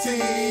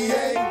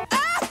OPTA.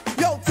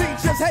 Yo,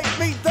 teachers hate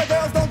me, the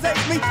girls don't take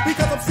me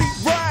because I'm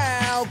Steve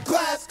Brown.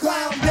 Class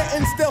clown,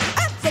 Getting still,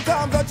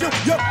 sometimes I chew,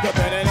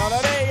 depending on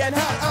the day and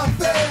how I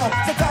feel.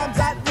 Sometimes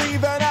I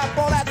leave an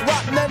apple that's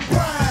rotten and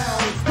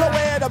brown.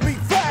 Nowhere to be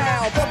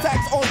found, no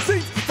tax on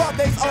seats, 5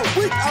 days a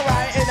week.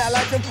 Alright, in that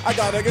legend, I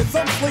gotta get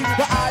some sleep,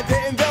 but I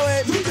didn't do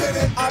it. You did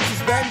it. I'm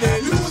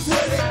suspended. You was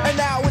with it. And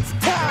now it's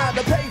time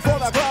to pay for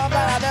the crime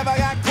that I never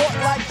got caught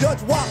like Judge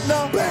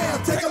Wapner.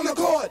 Bam, take him to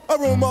court. A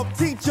room of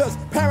teachers,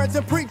 parents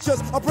and preachers,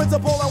 a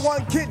principal and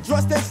 1 kid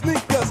dressed in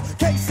sneakers.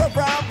 Case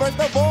around, first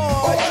of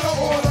all.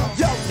 Order.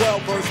 Yo, well,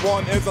 verse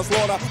 1 is a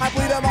slaughter. I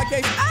pleaded my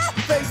case,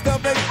 face to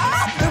face.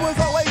 It was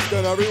a waste,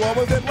 and everyone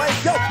was in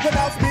place. Yo,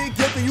 pronounce me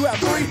guilty. You have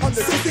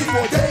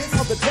 364 days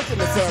of detention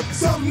to serve.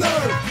 Some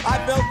nerve. I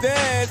felt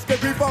this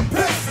could be from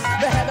piss.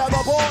 The head of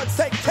the board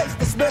say case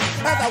dismissed.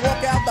 As I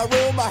walk out the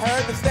room, I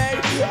heard the stay.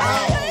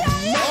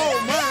 Oh,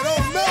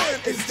 man.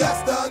 It's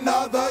just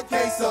another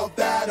case of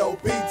that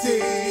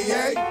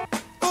OPTA.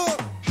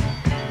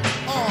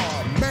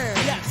 Oh, man.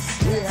 Yes.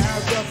 We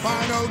have the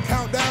final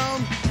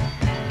countdown.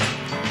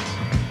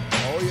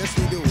 Oh, yes,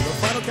 we do. The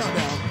final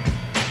countdown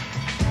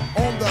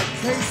on the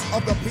case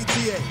of the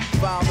PTA.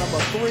 File number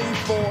 3,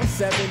 4,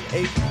 7,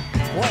 8,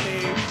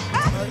 20,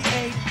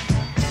 38,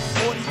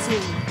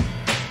 42.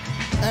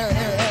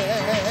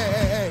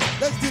 Hey.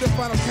 Let's do the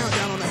final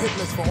countdown on the hit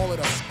list for all of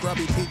the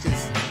scrubby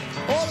teachers.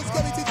 All the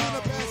scrubby teachers in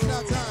the past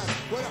now time.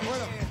 What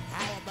up?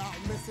 How about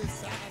Mrs.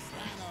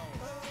 Savastano?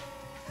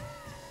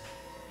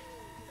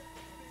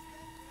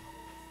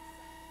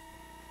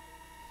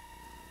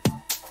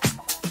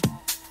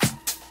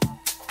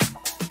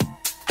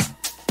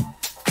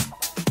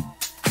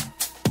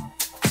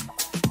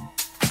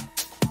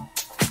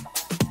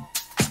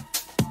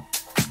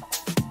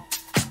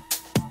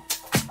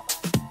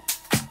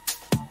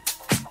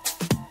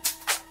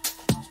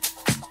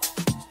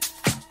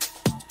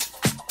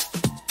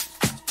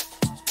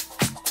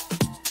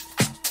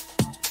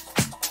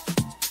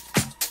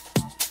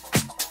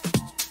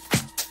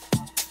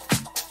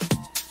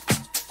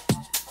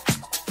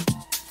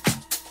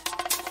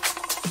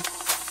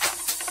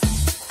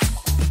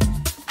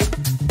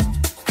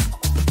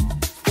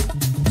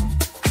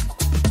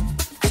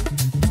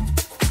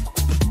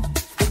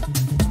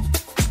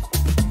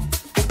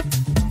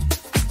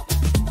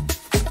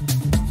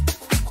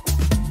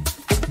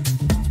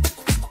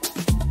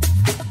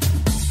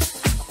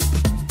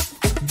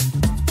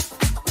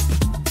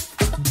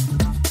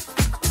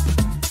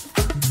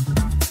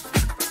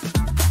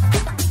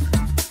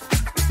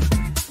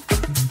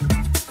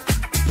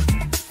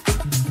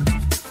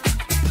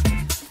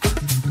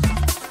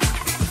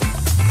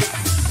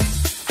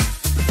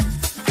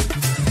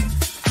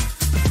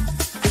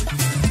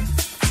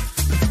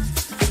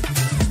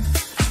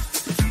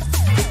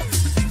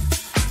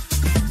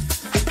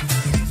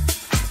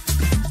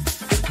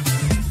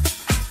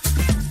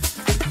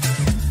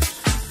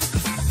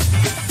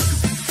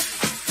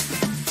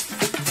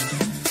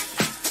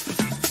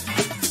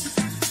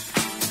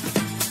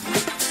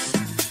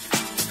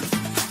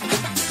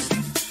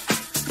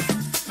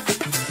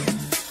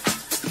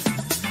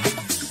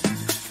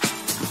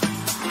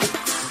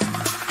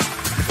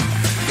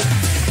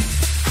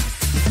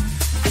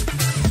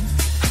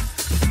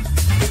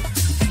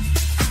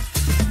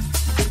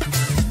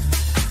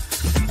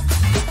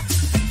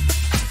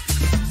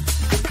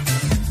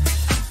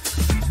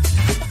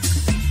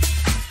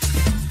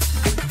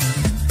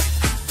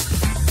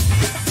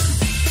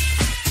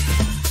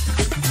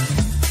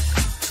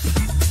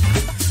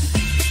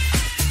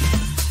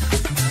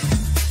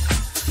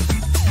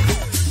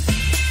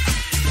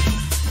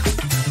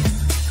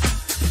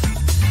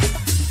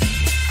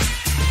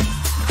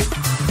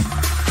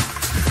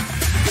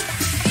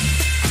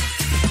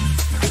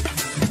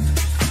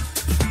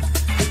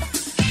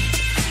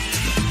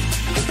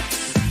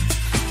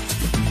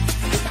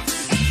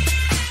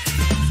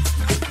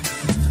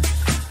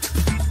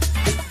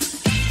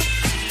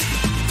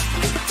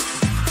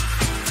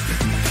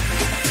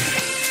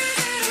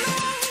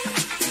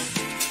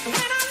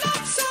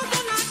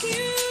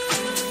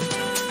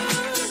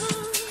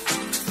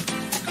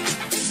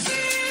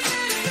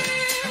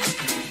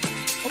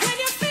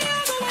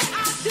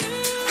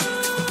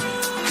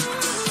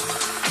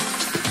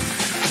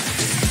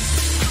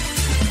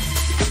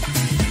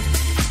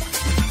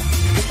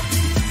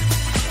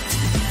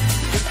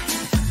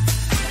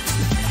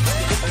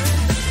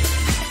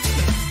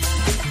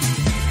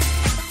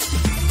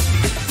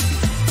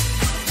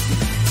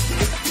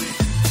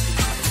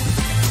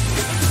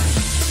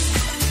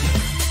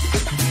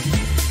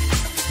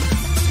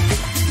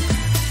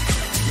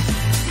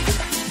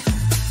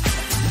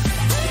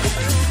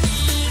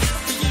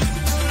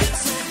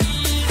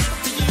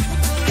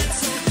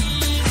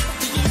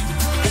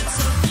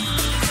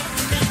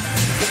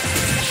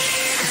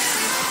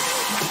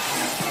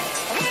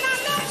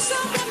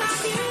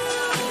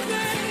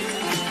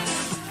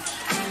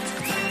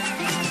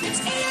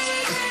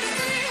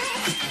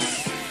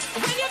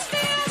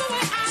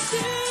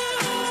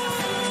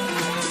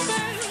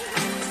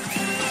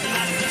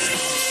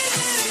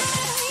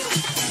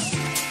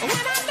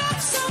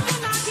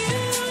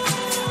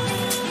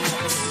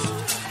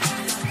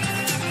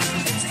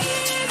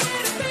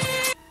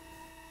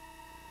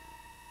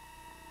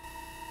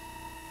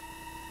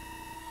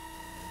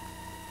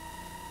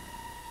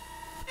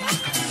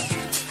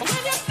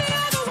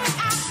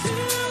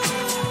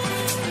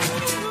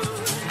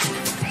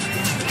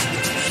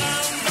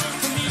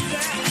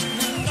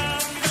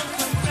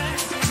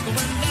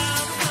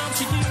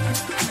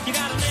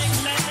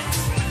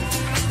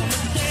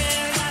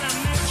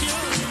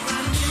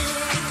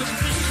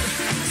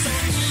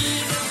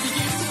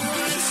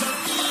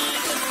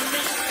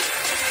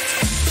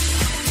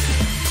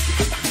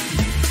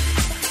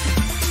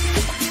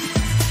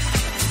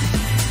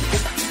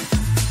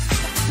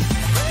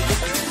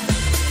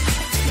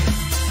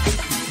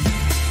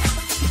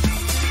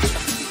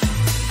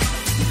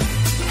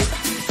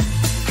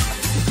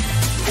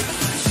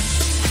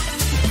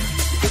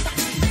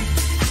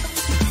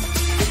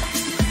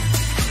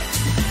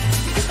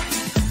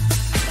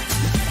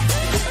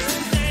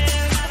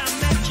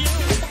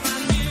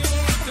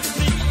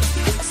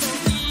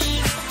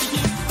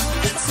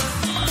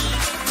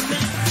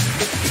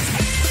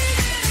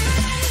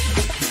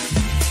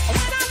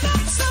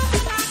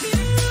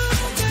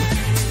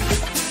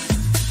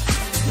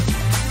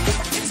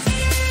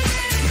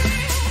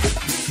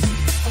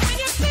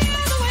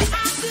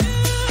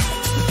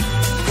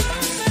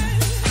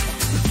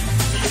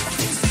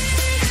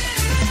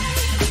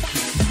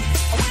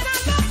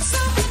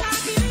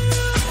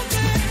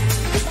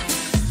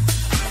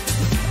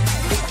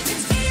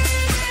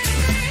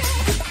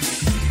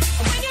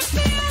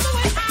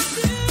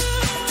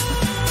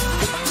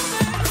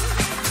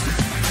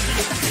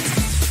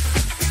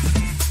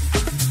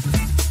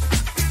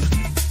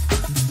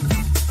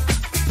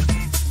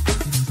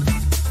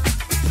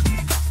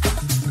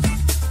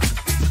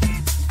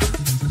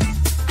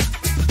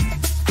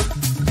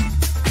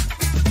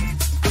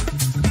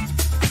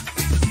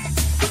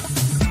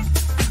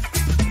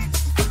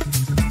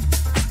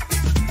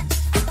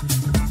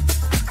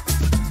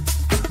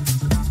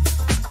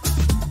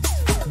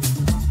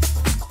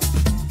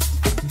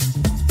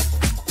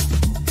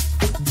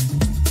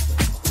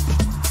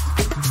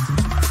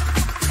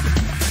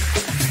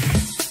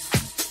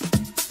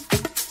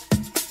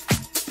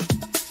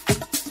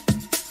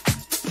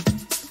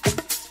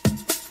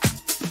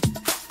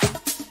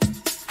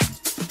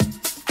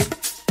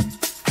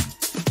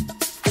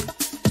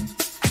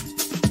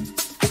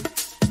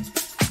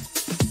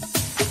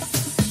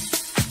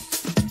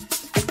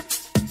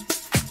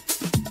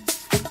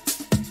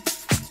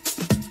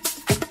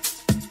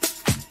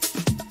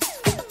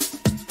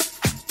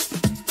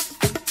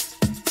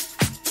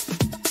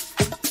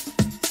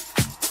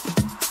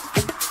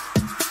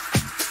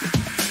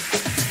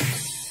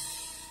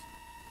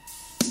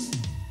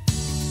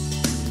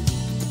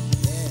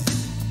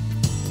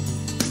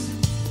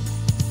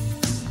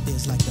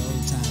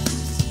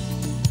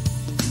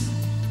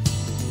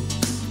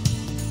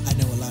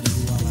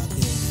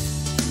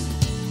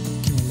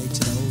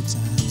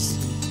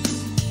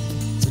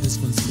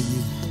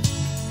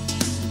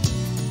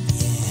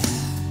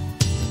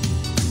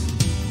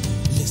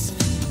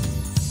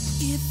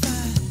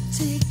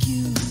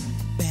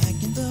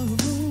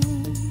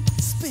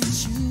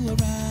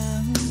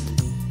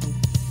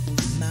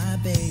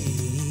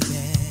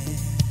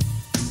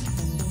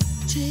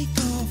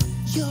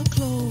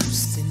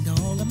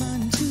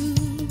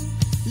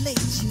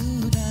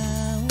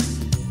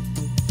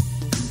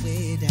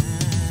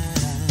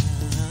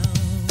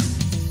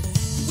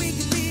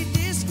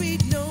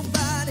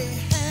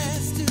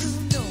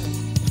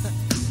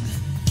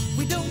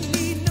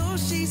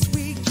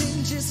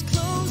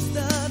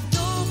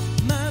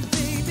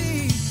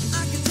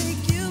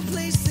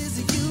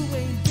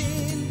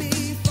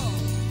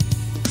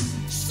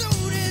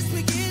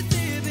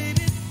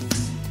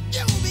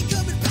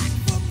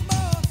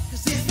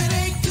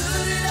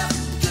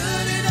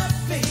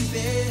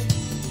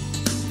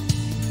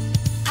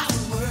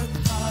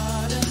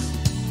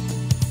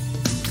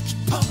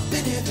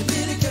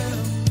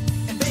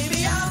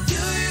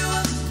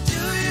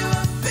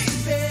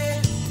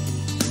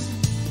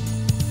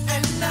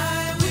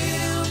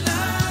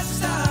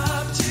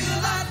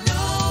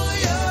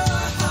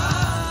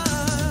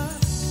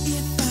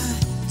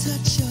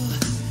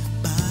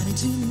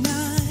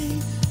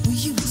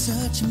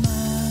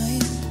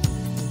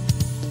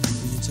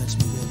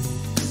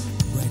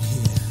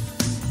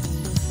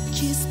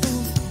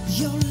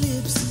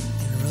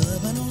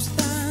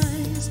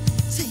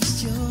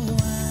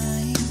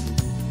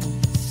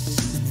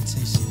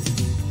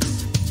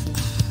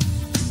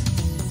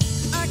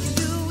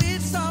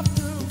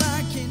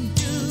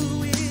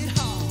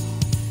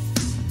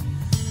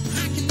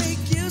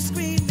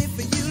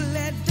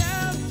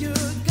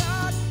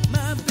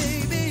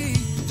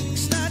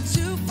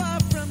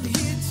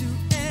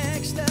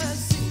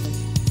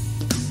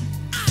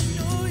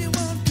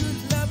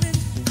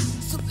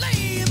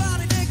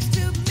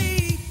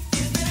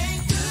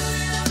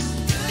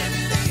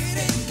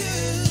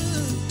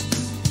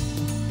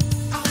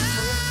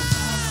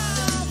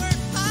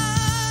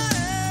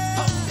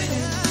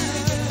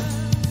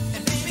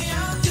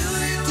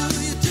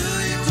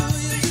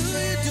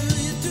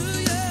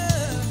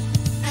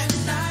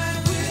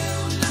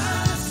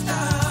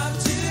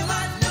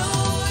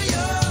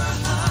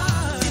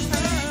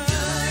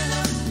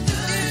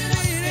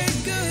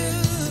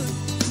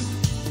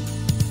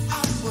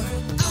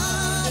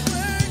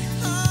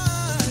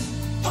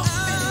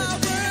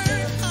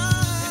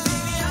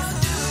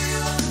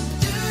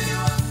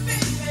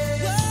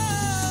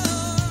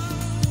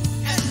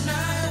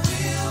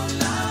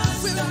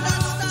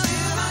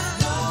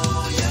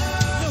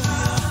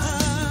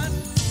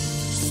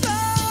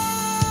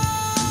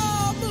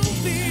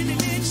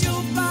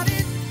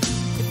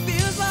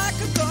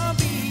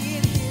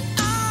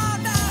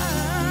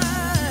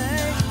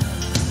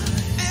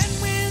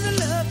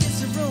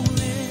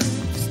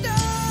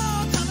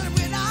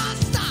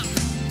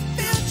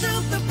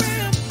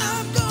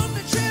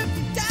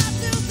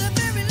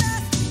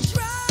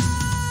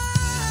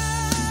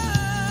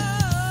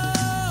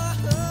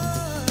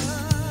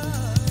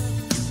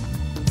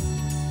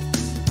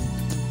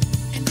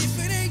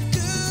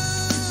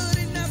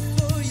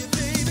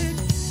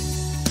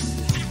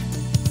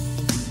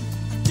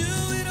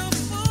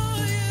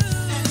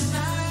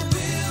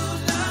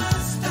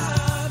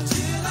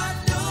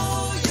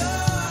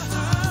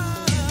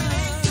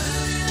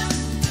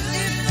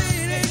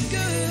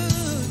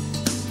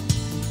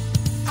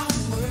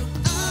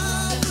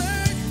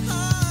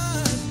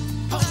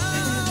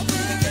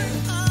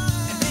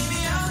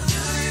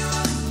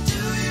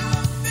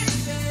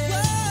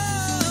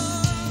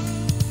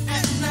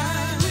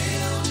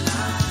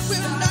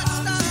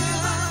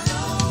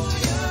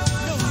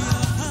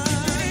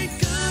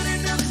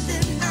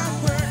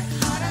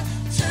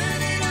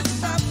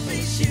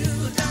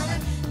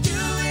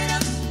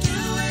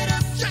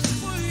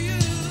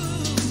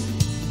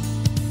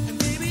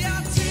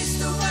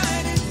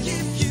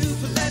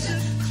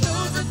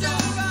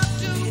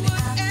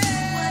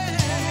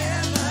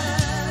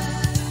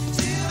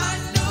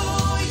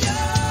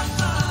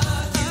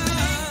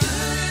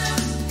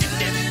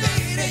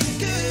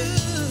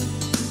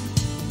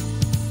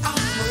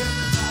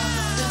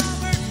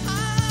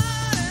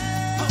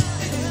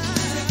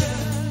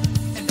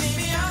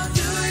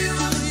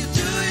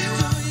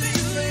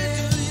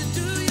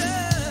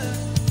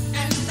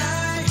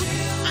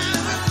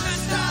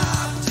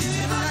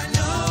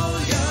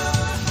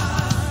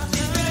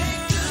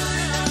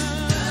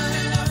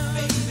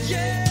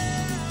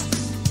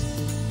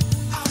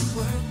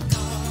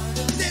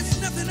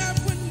 nothing I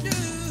wouldn't do,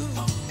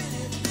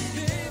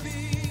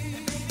 baby.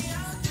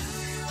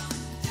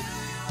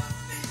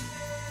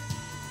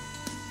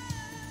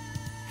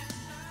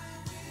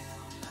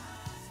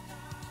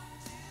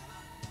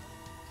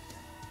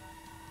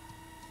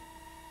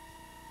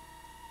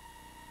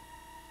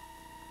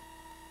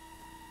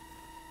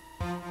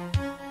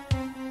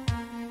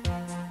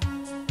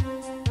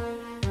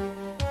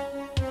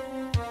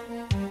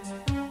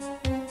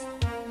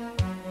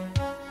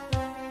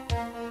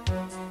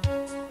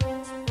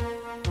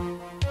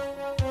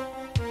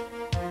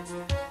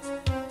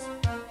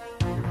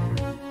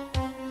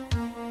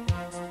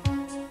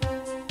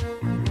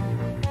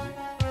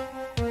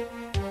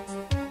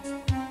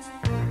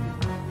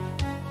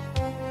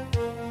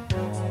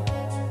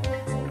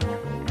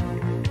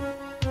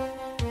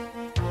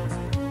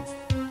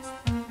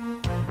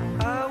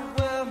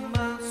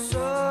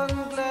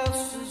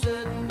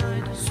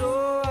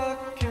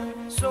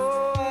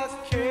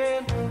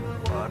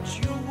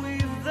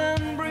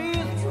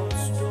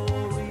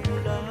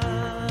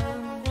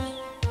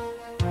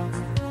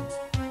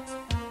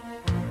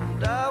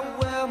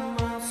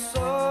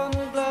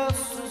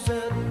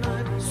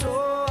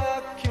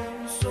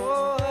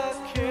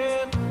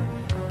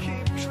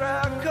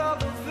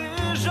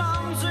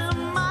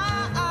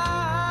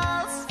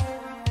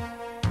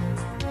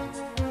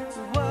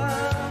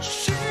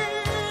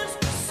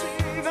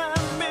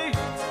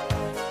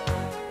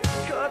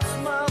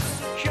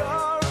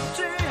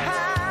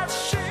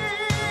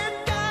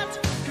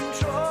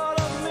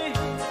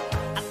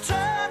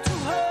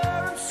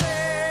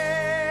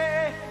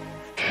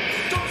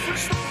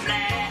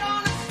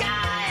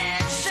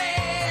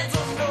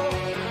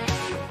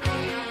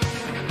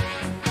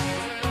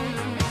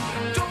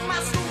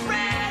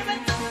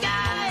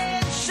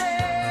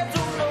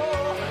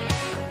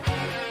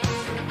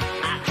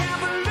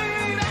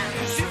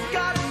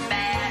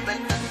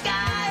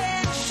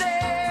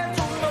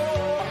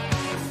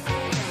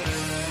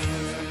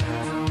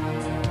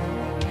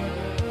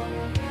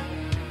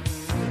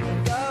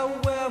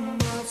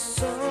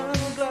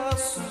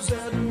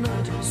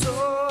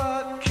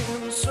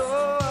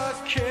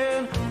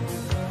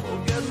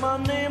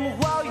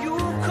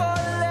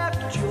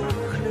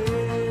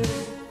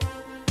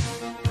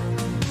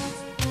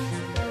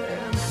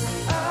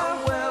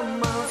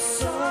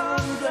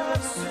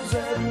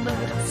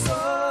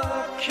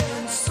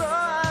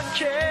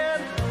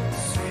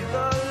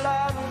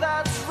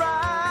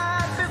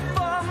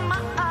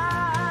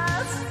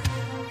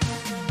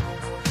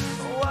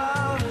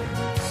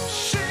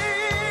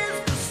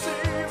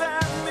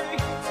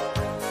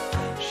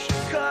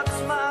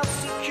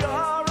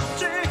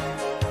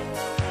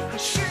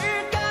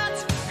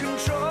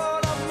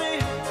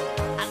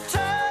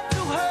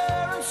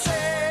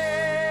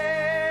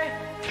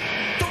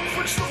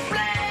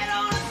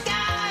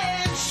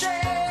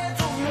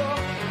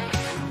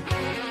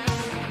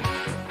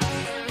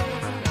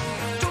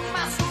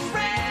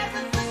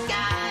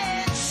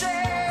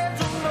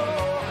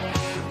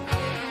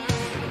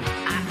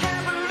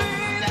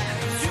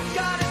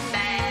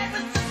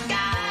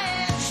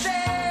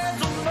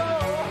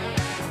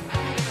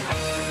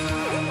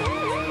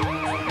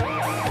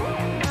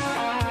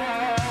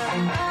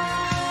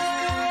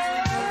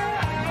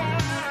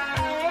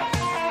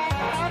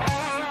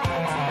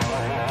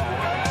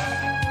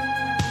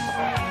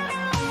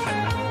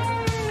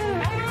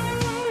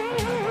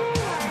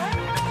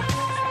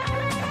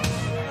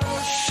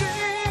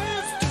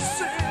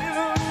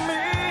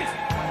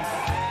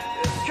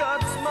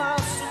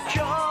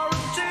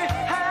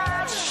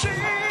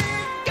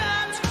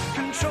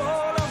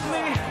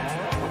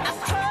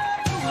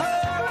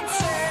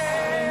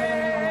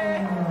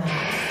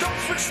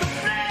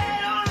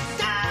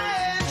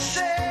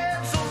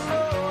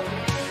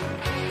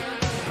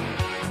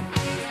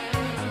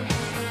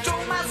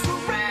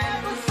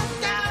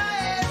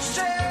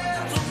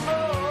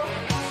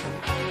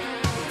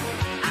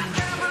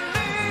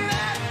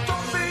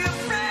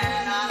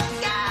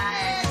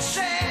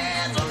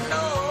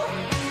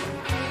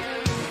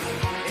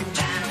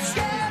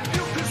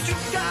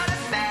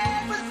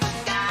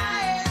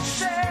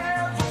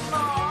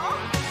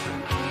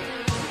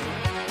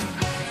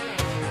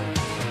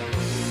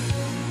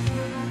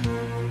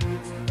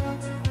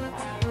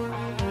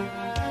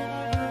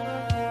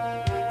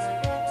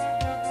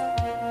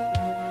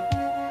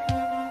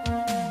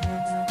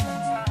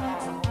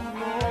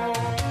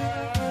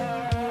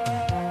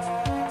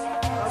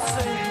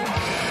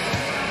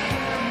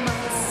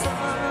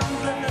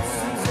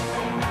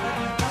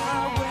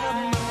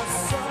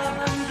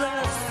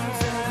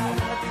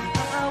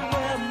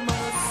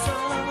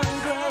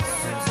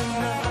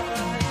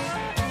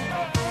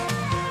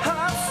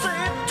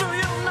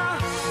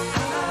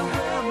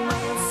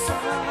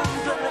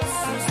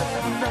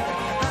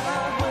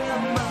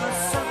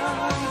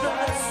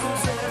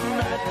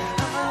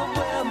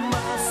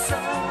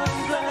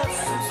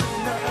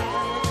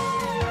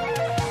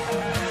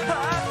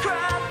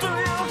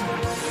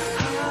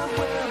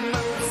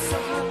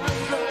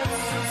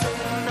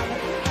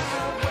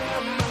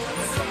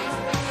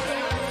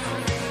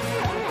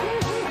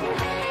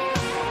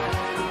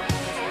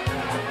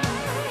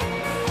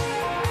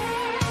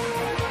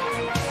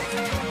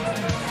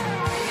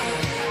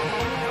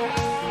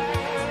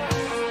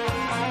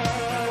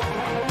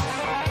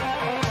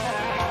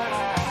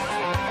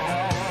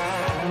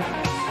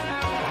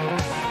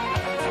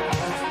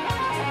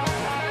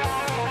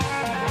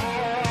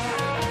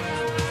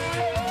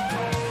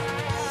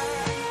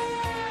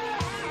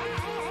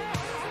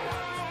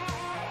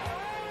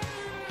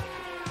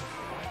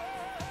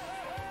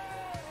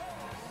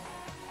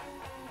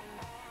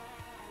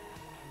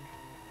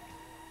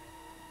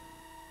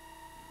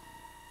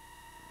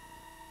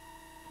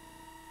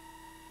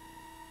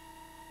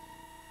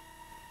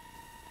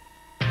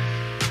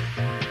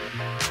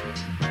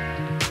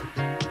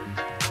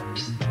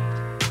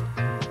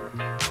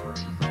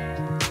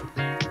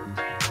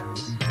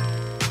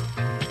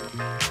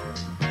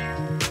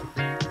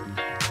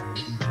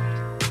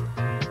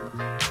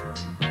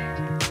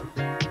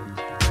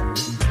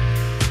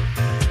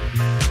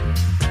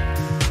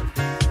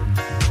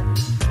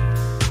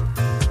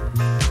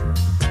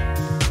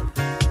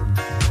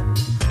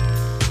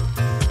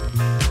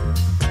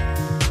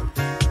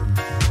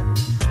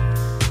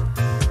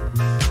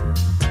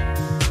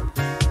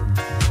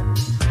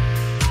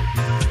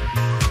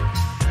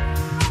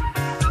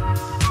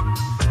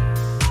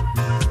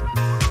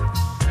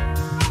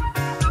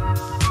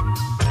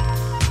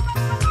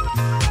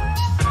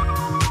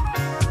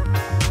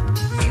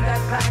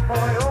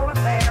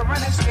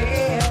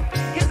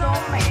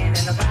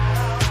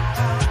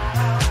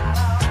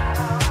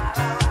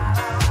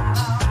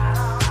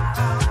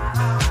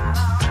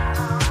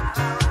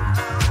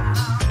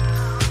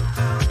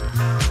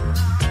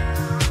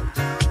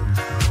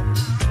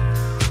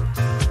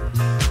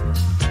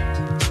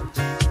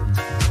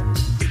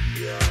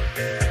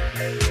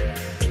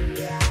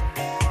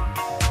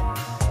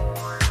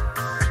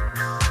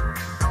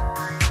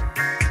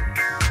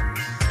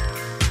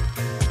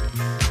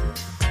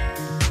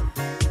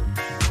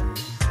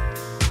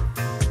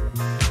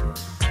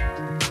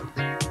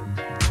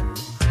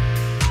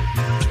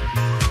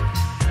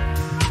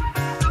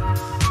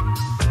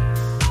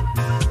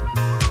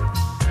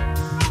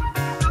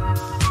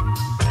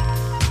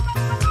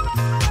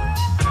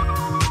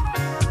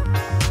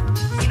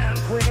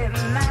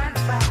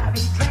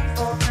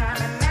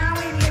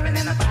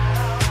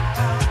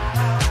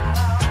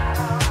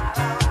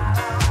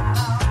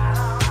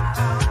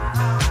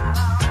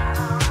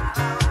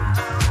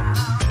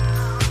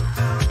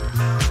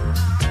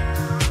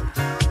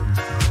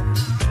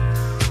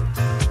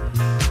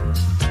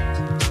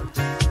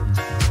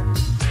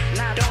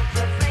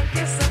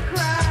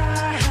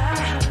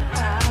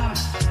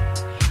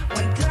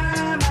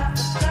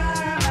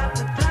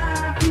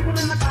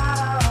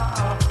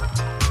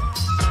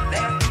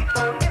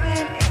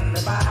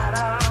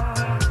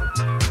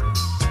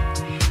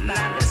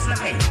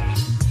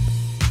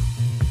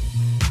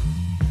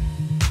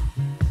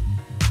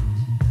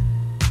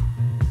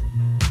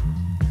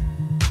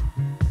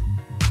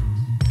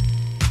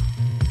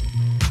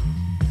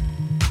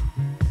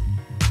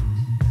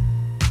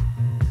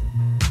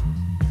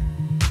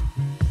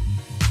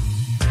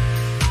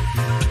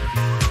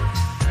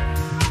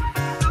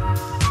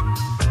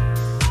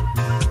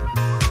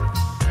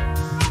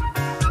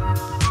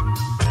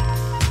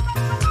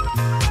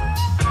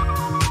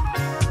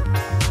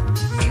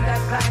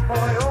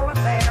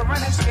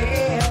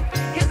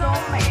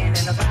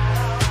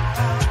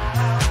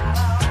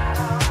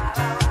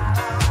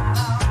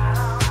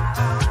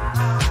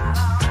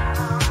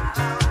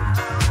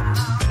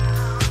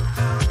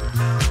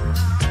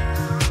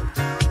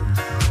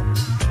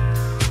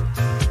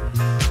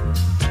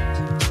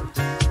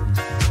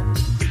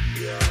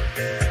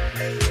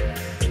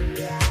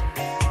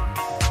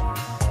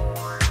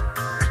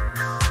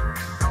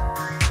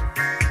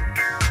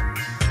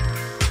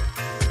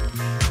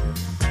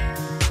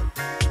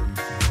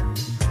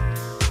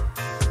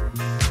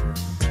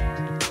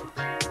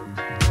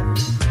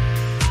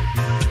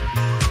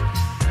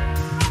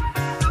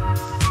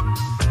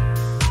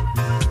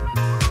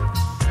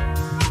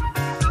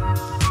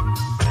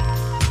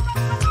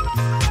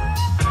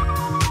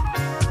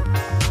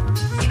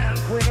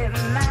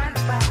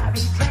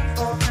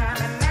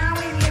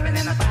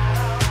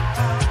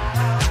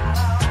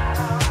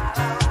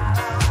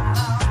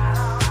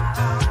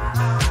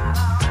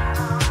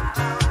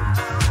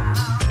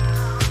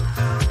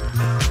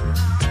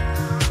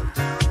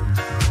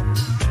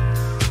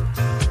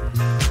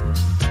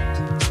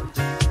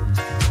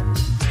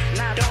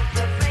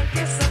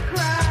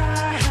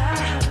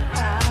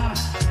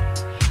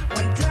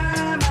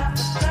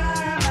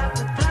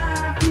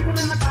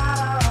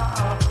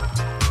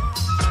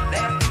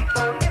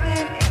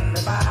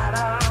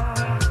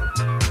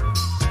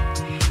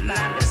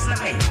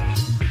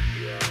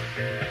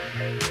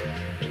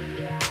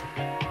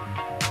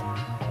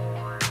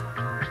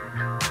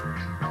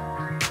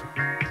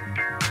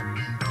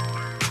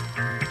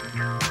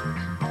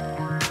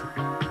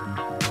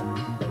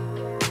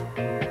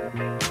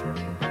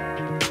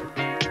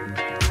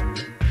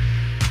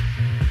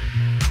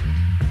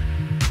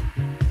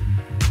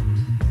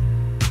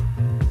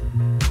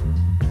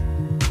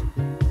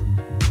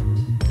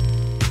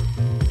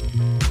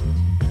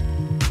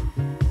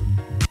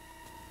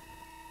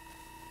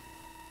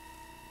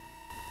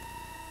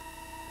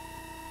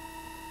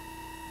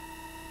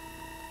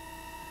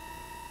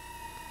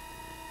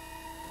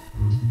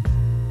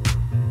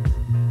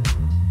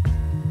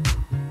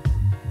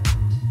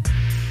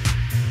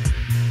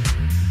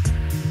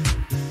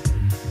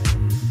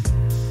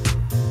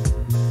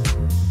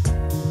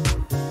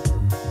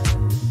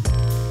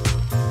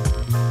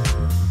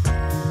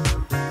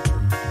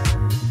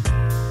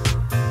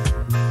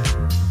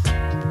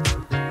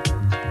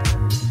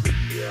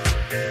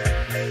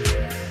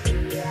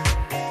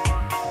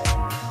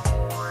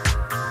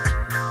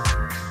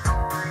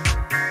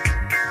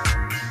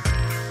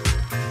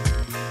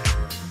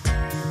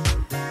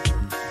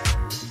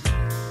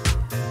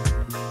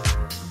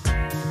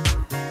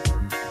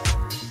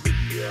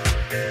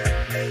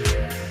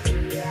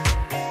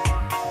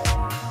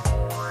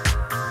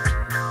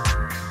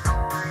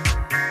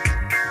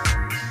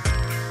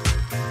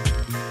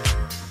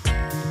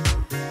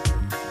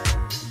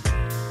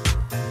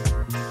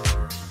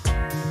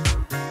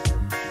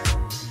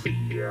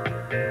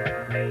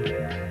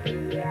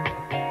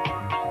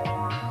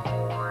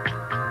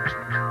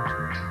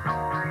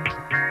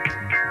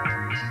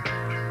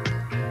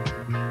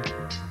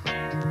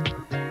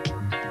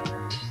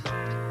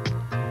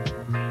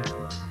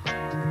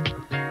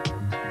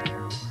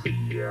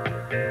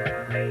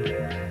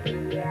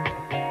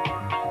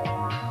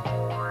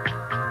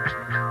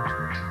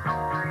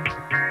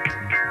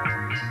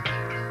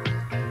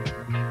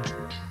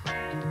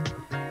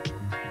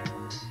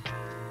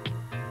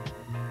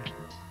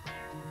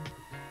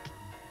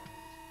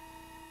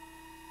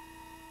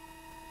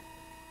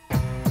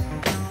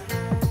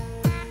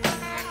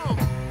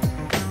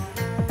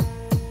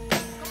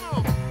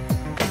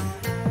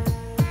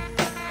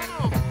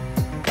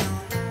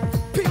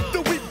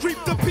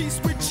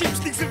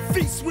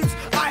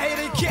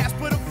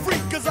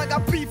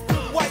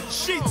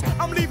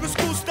 I'm leaving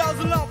school styles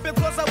alone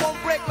because I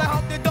won't break like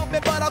Humpty Dumpty,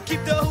 but I'll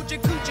keep the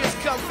hoochie coochies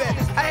comfy.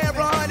 I have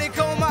a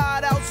honeycomb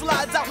hideout,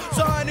 slides out,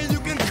 so honey, you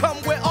can come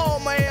with all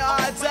my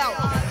odds out.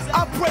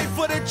 I pray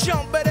for the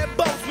jump, but it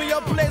bumps me or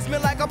plays me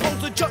like I'm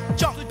supposed to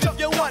jump if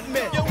you want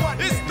me.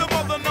 It's the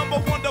mother number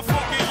one, the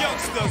funky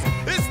youngsters.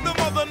 It's the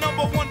mother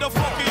number one, the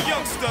funky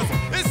youngsters.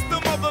 It's the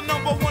mother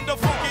number one, the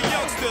funky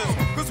youngsters.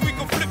 Cause we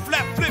can flip,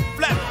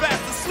 flap,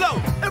 fast and slow.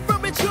 And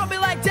from it me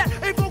like that,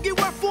 ain't boogie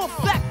word for a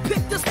fact.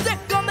 Pick the stick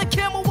on the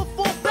camel with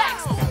four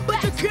backs.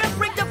 But you can't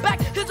break the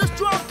back, here's a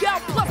strong gal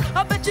plus.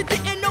 I bet you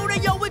didn't know they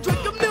always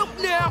drink the milk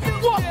now.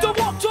 Walk the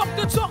walk, talk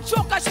the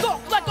talk, I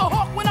stalk like a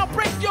hawk when I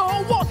break your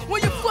whole walk.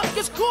 When your foot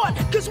gets caught,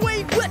 cause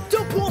we ain't with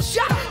the bull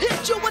shot.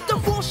 Hit you with the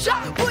full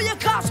shot, boy your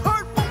cops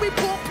hurt when we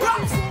pull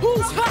props.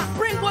 Who's hot,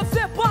 bring what's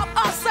hip hop,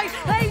 I say,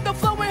 hey the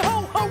flow ain't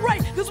ho, hooray,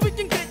 cause we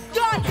can get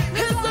done.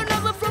 Here's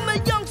another from the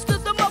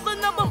youngsters, the mother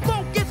number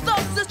funky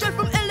thugs, it's straight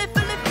from Illy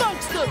Philly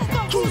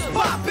Funksters. Cruise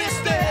pop, it's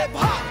the hip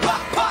hop,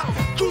 pop,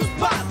 pop. Cruise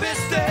pop, it's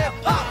the hip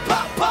hop,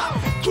 pop, pop.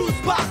 Cruise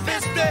pop,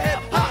 it's the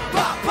hip hop,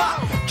 pop,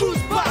 pop.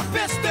 Cruise pop,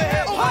 it's the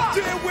hip hop.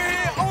 Yeah, we're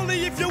here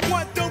only if you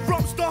want the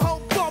rumps, the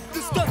whole bump,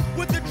 the stuff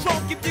with the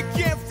trunk if you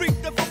can't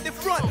freak the from the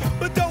front.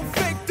 But don't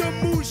fake the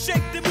move,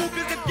 shake the move,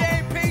 cause the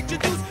game paid your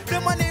dues.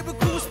 Then my neighbor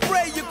cool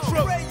spray your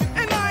crew.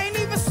 And I ain't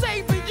even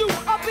saving you.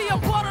 I'll be a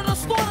part of the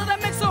slaughter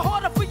that makes it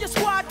harder for your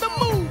squad to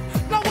move.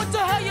 Now what the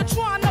hell you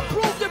trying to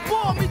prove? You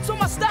bore me to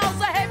my styles,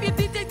 I have your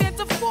DJ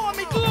dance for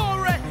me.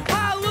 Glory,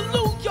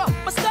 hallelujah,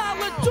 my style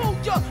will do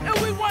ya. And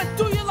we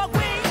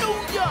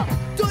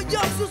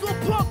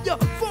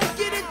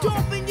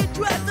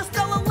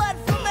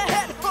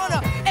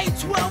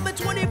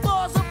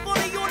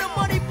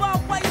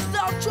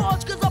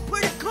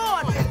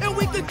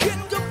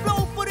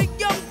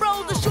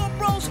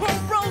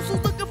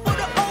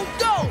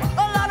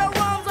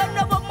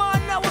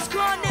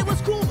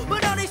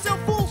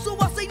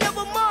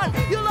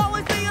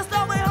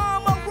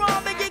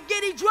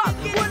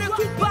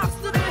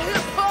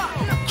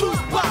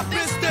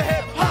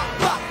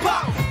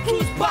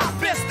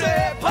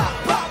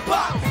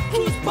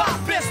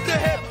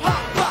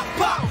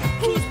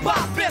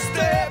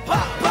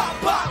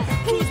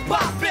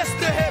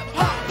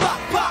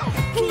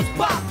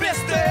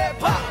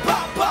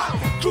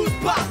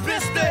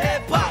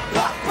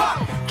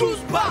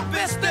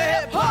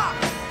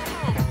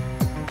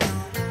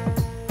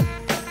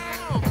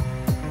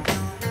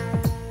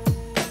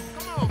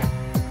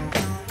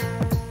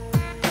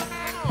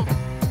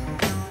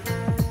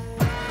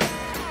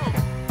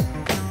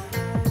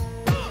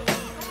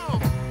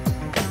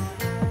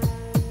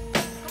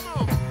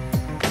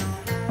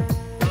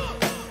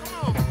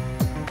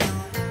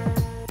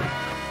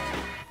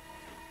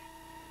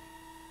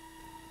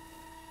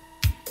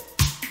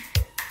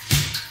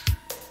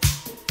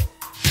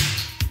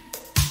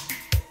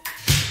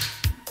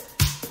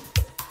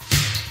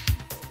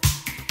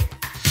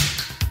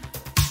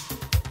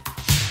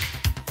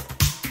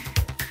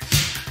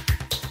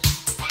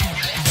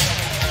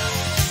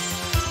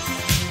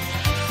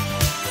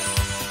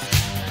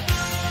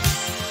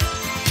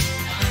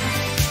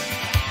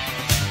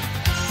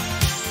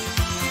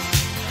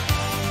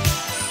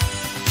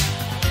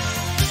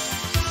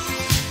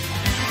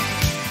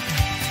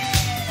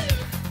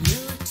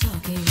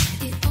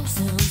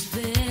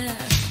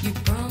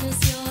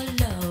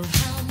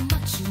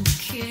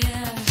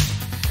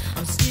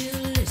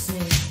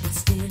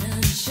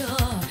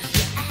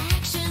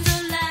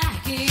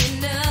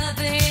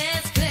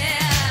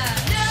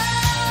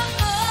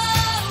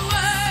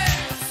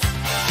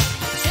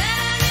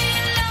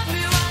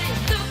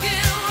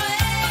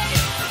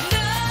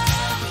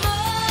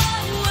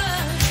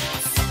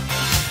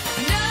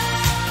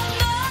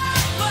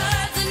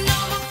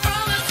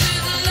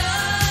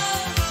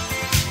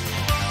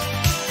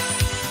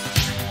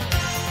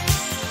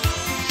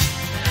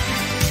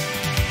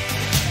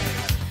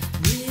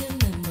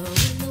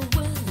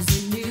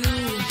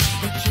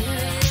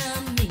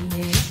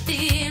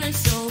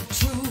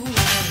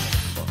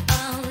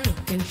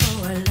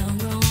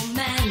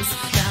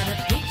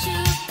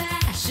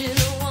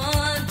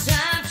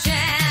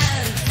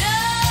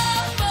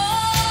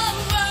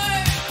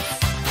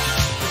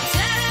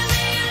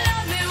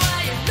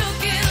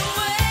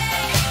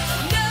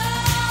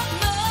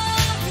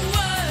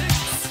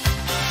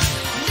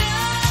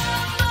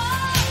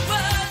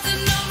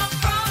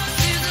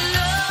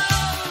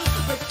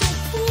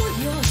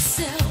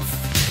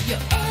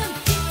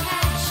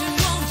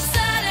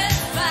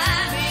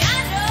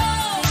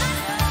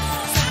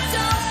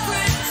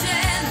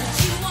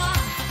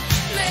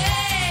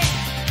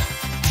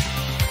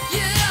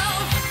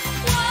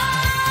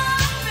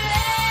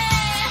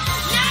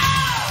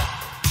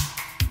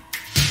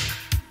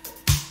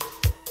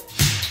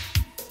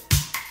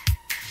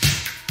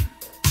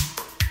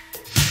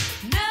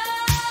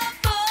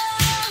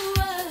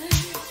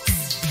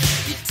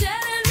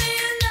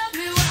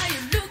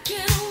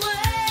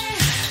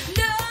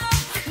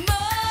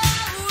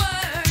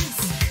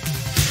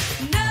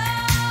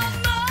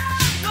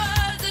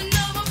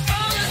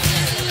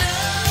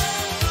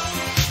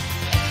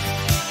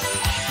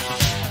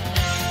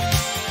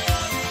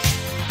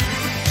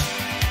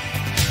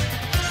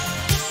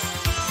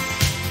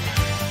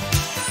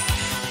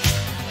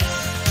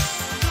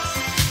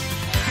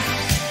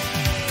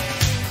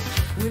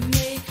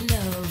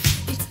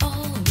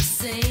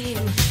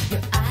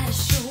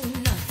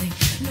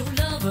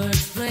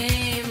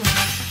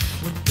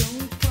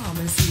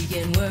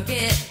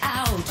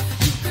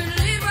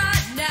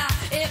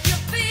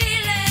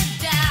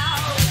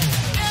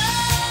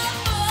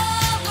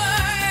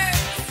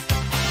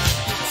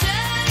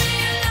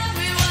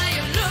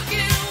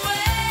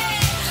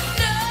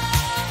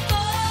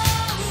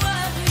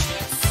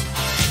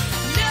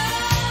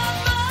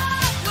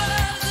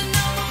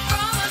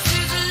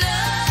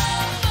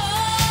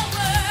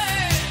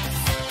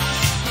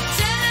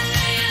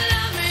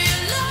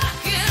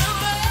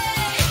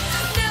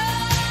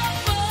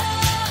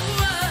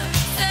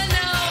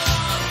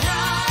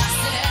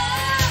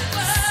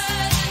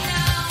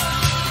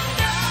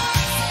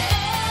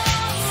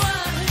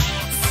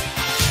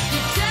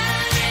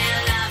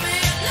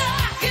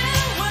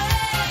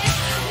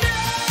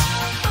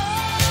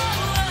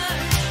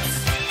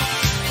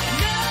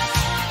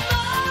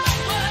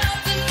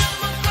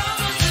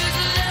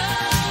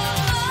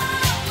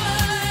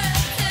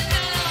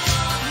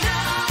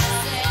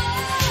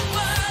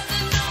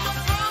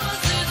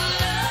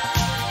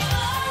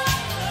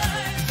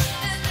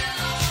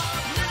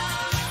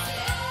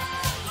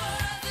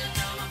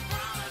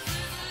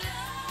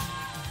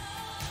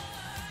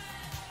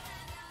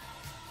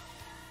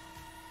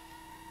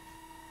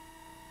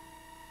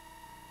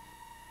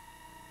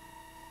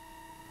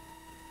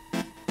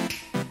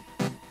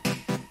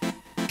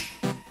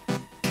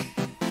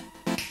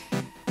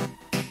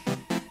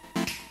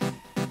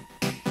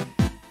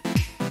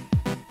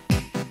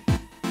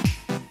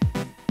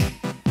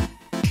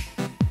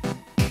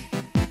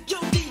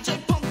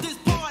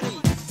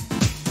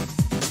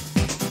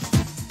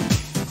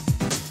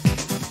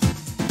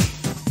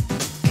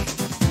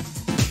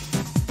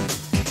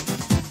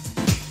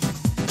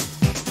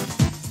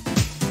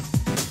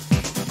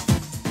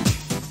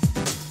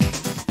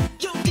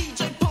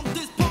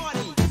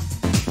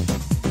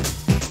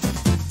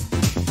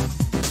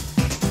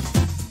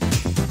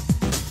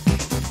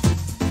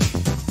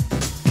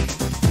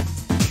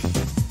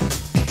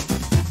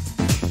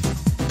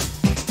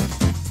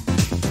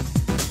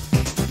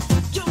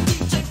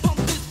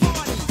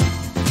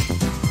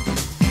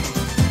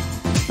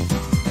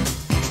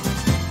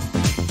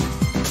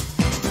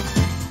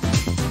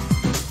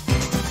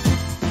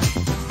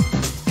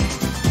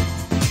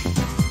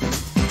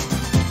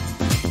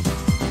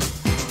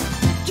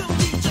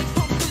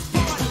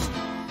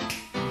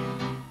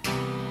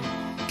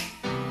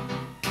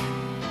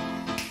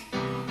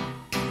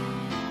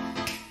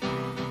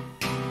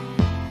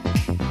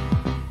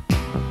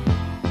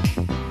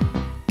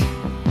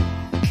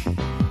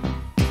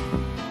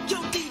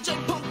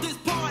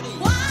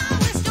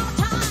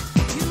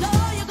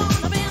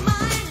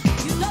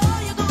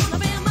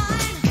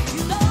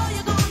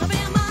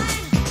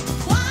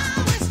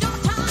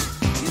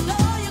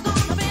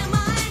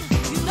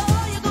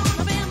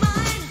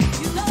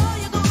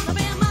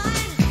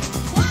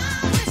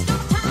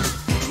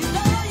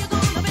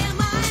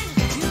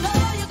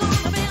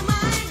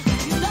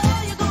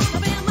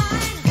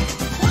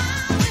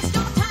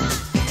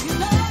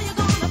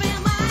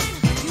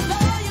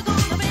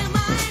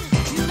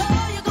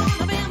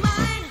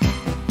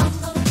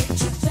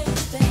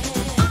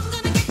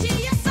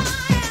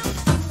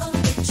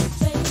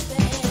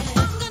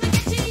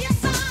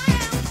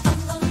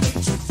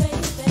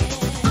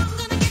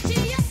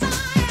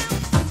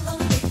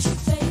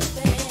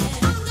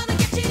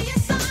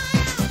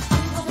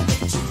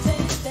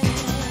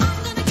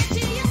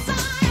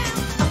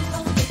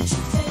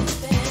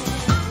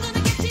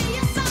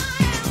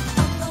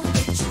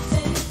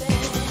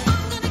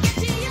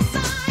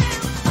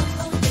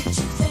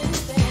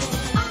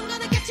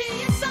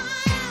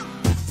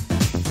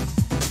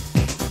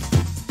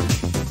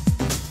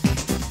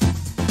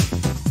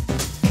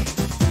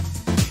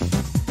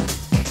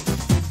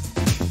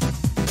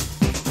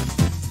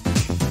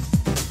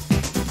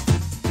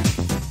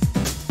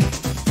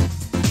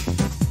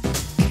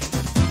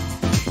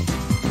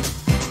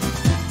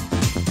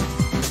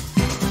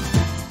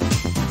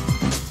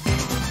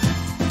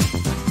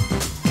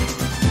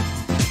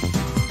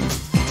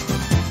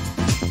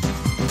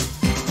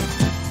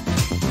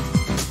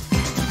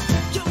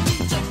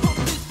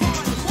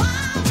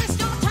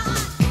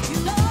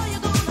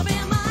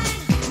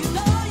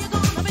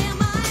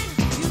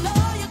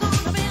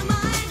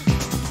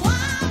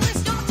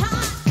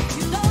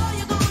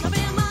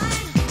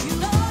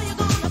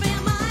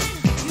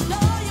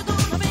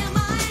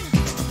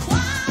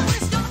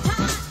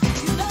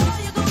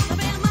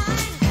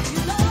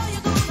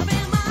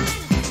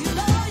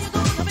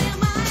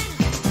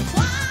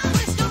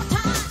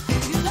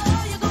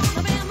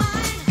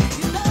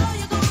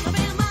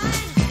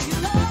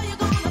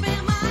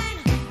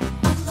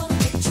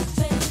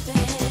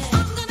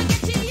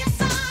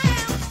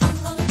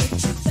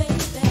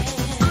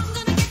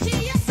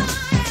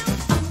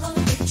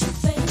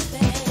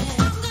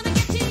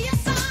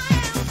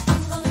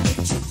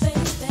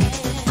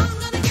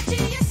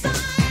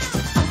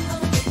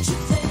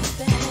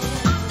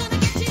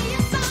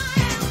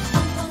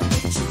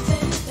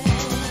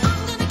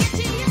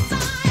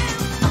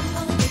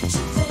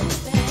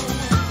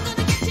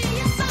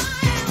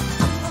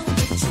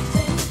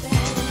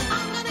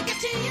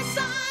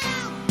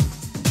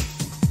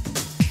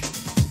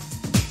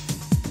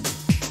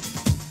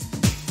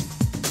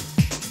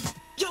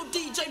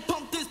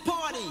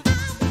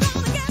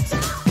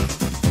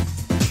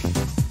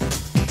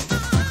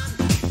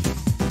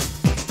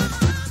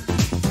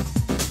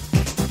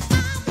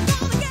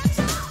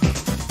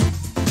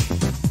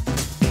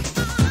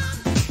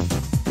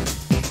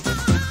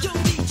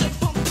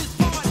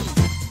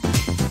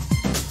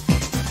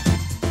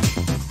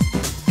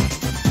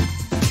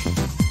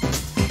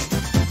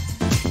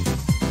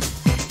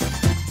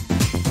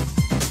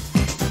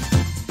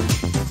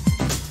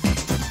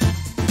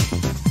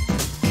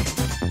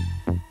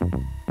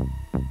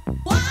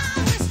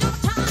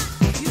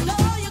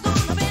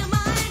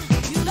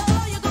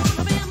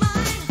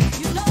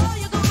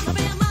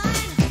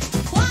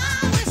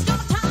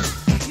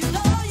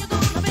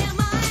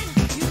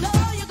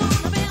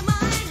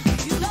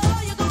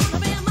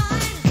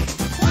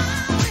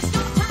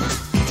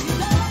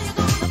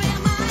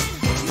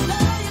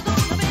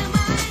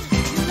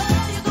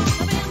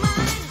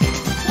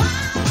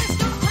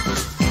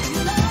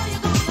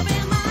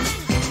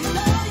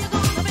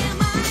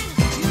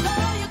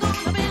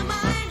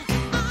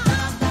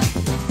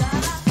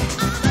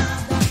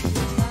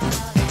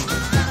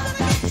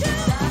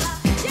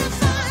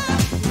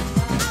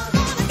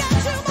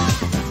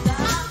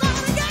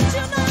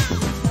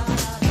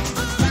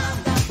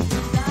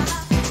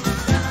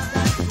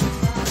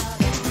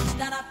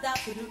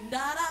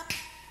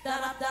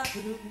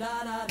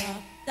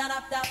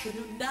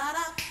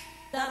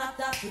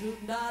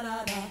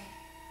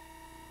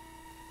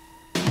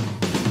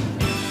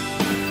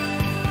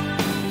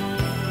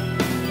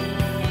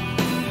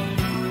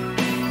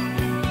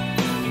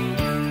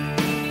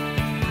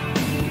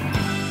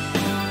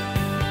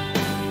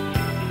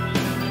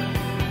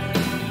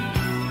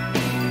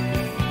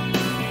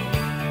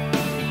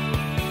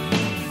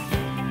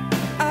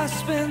I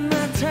spend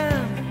my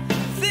time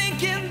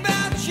thinking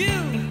about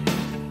you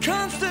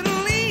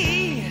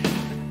constantly.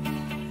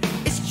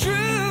 It's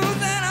true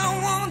that I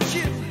want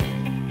you.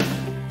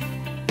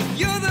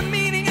 You're the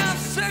meaning of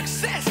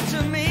success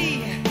to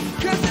me.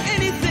 'Cause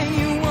anything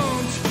you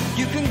want,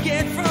 you can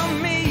get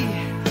from me.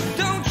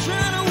 Don't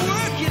try to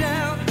work it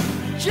out,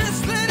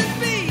 just let it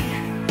be.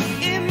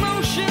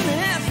 Emotion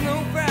has no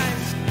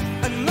price,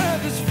 and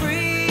love is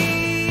free.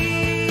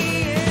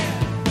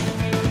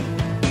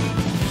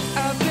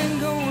 I've been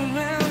going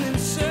round in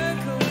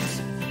circles.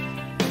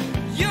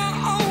 You're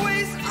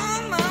always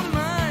on my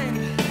mind.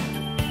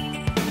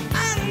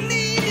 I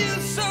need you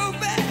so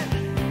bad.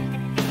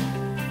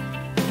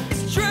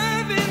 It's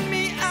driving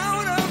me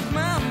out of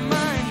my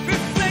mind.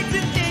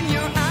 Reflected in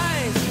your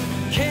eyes,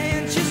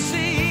 can't you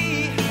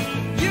see?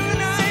 You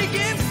and I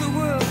against the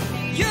world,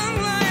 young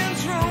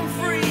lions roam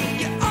free.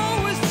 You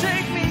always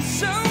take me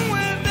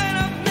somewhere that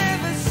I've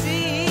never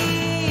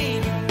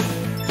seen.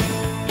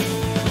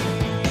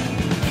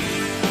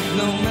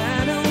 No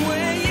matter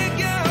where you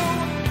go,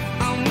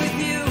 I'm with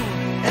you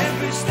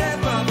every step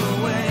of the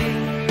way.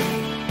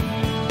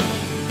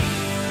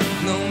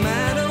 No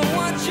matter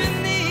what you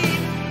need,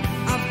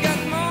 I've got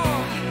more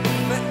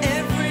for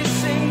every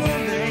single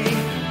day.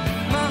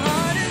 My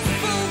heart is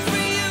full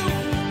for you,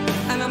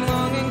 and I'm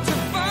longing to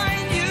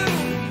find you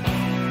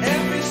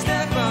every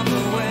step of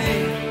the way.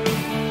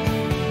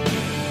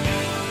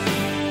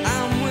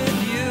 I'm with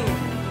you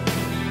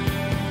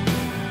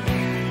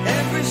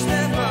every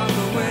step of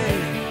the way.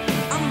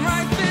 I'm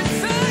right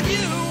beside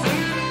you.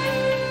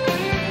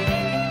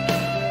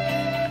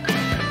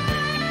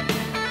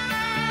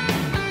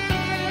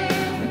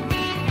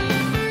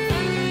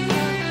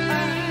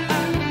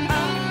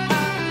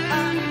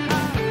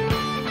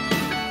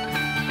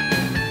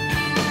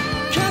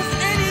 Cause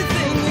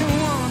anything you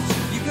want,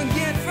 you can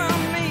get from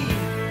me.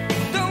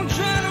 Don't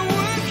try to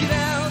work it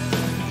out,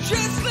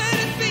 just let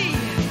it be.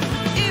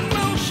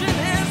 Emotion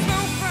has no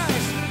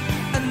price,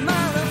 and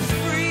my love's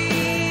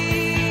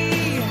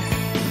free.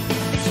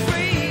 It's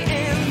free,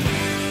 and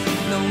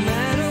no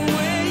matter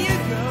where you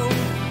go,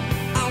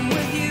 I'm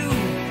with you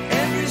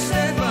every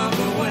step of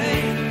the way.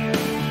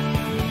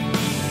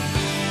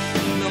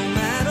 No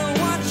matter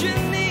what you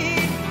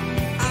need,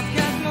 I've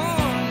got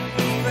more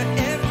for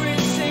every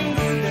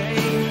single day.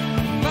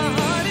 My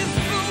heart is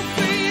full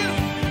for you.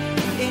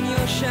 In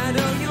your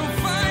shadow, you'll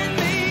find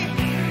me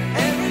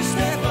every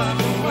step of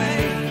the way.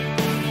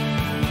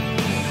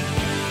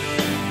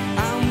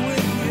 I'm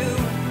with you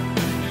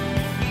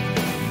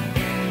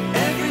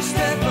every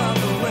step of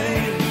the way.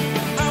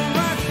 I'm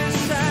right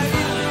beside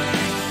you.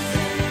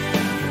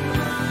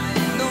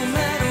 No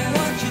matter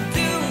what you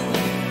do,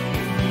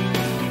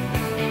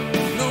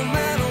 no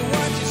matter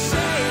what you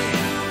say,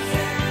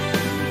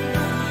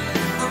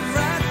 I'm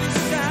right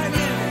beside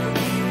you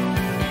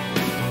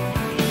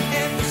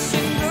every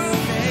single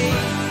day.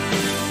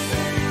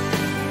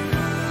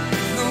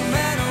 No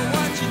matter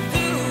what you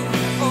do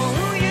or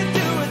who you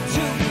do it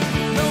to,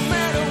 no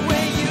matter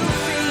where you've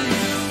been,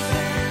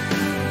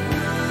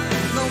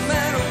 no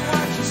matter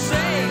what you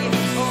say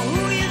or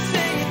who you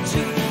say it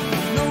to,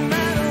 no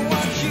matter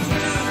what you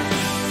do,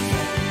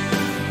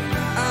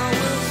 I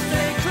will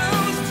stay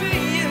close to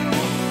you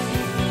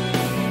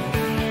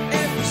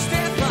every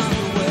step of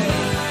the way,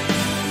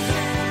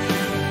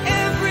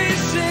 every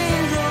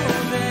single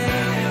day,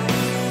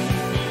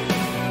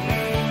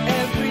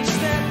 every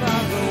step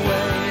of the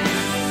way.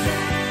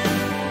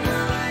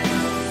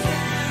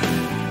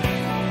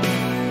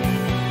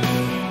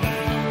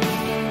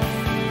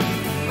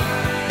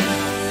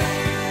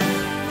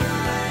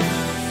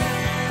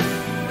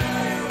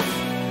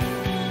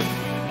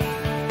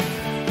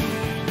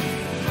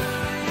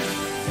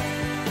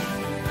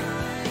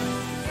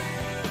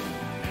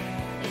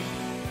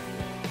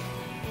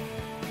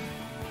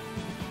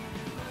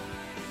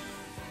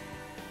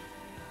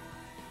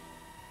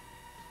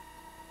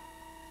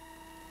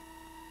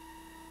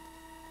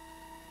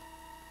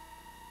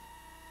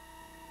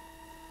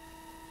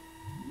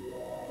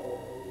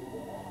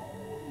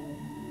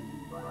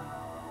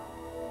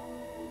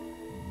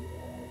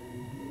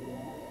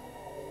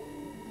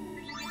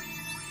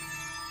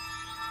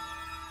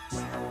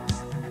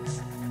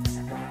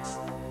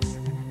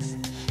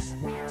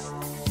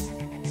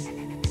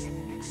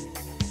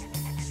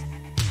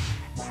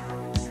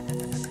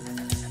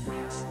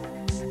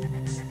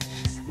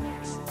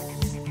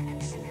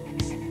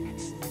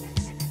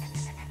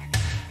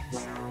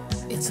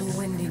 It's a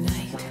windy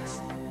night.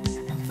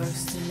 I'm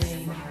first to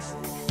name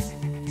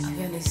of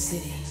any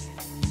city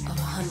of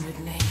 100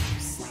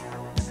 names.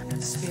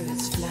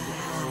 Spirits fly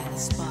high, the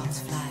sparks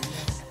fly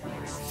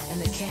low, and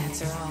And the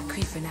cats are all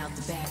creeping out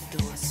the back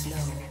door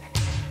slow.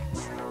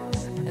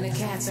 And the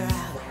cats are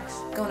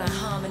out, gonna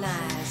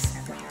harmonize.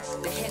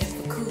 They're headed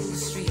for Cool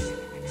Street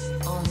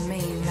on the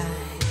main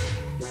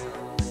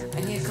line.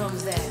 And here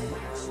comes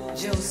that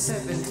Joe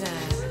Serpentine.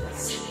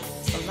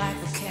 A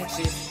life will catch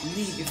you,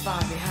 leave you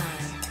far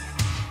behind.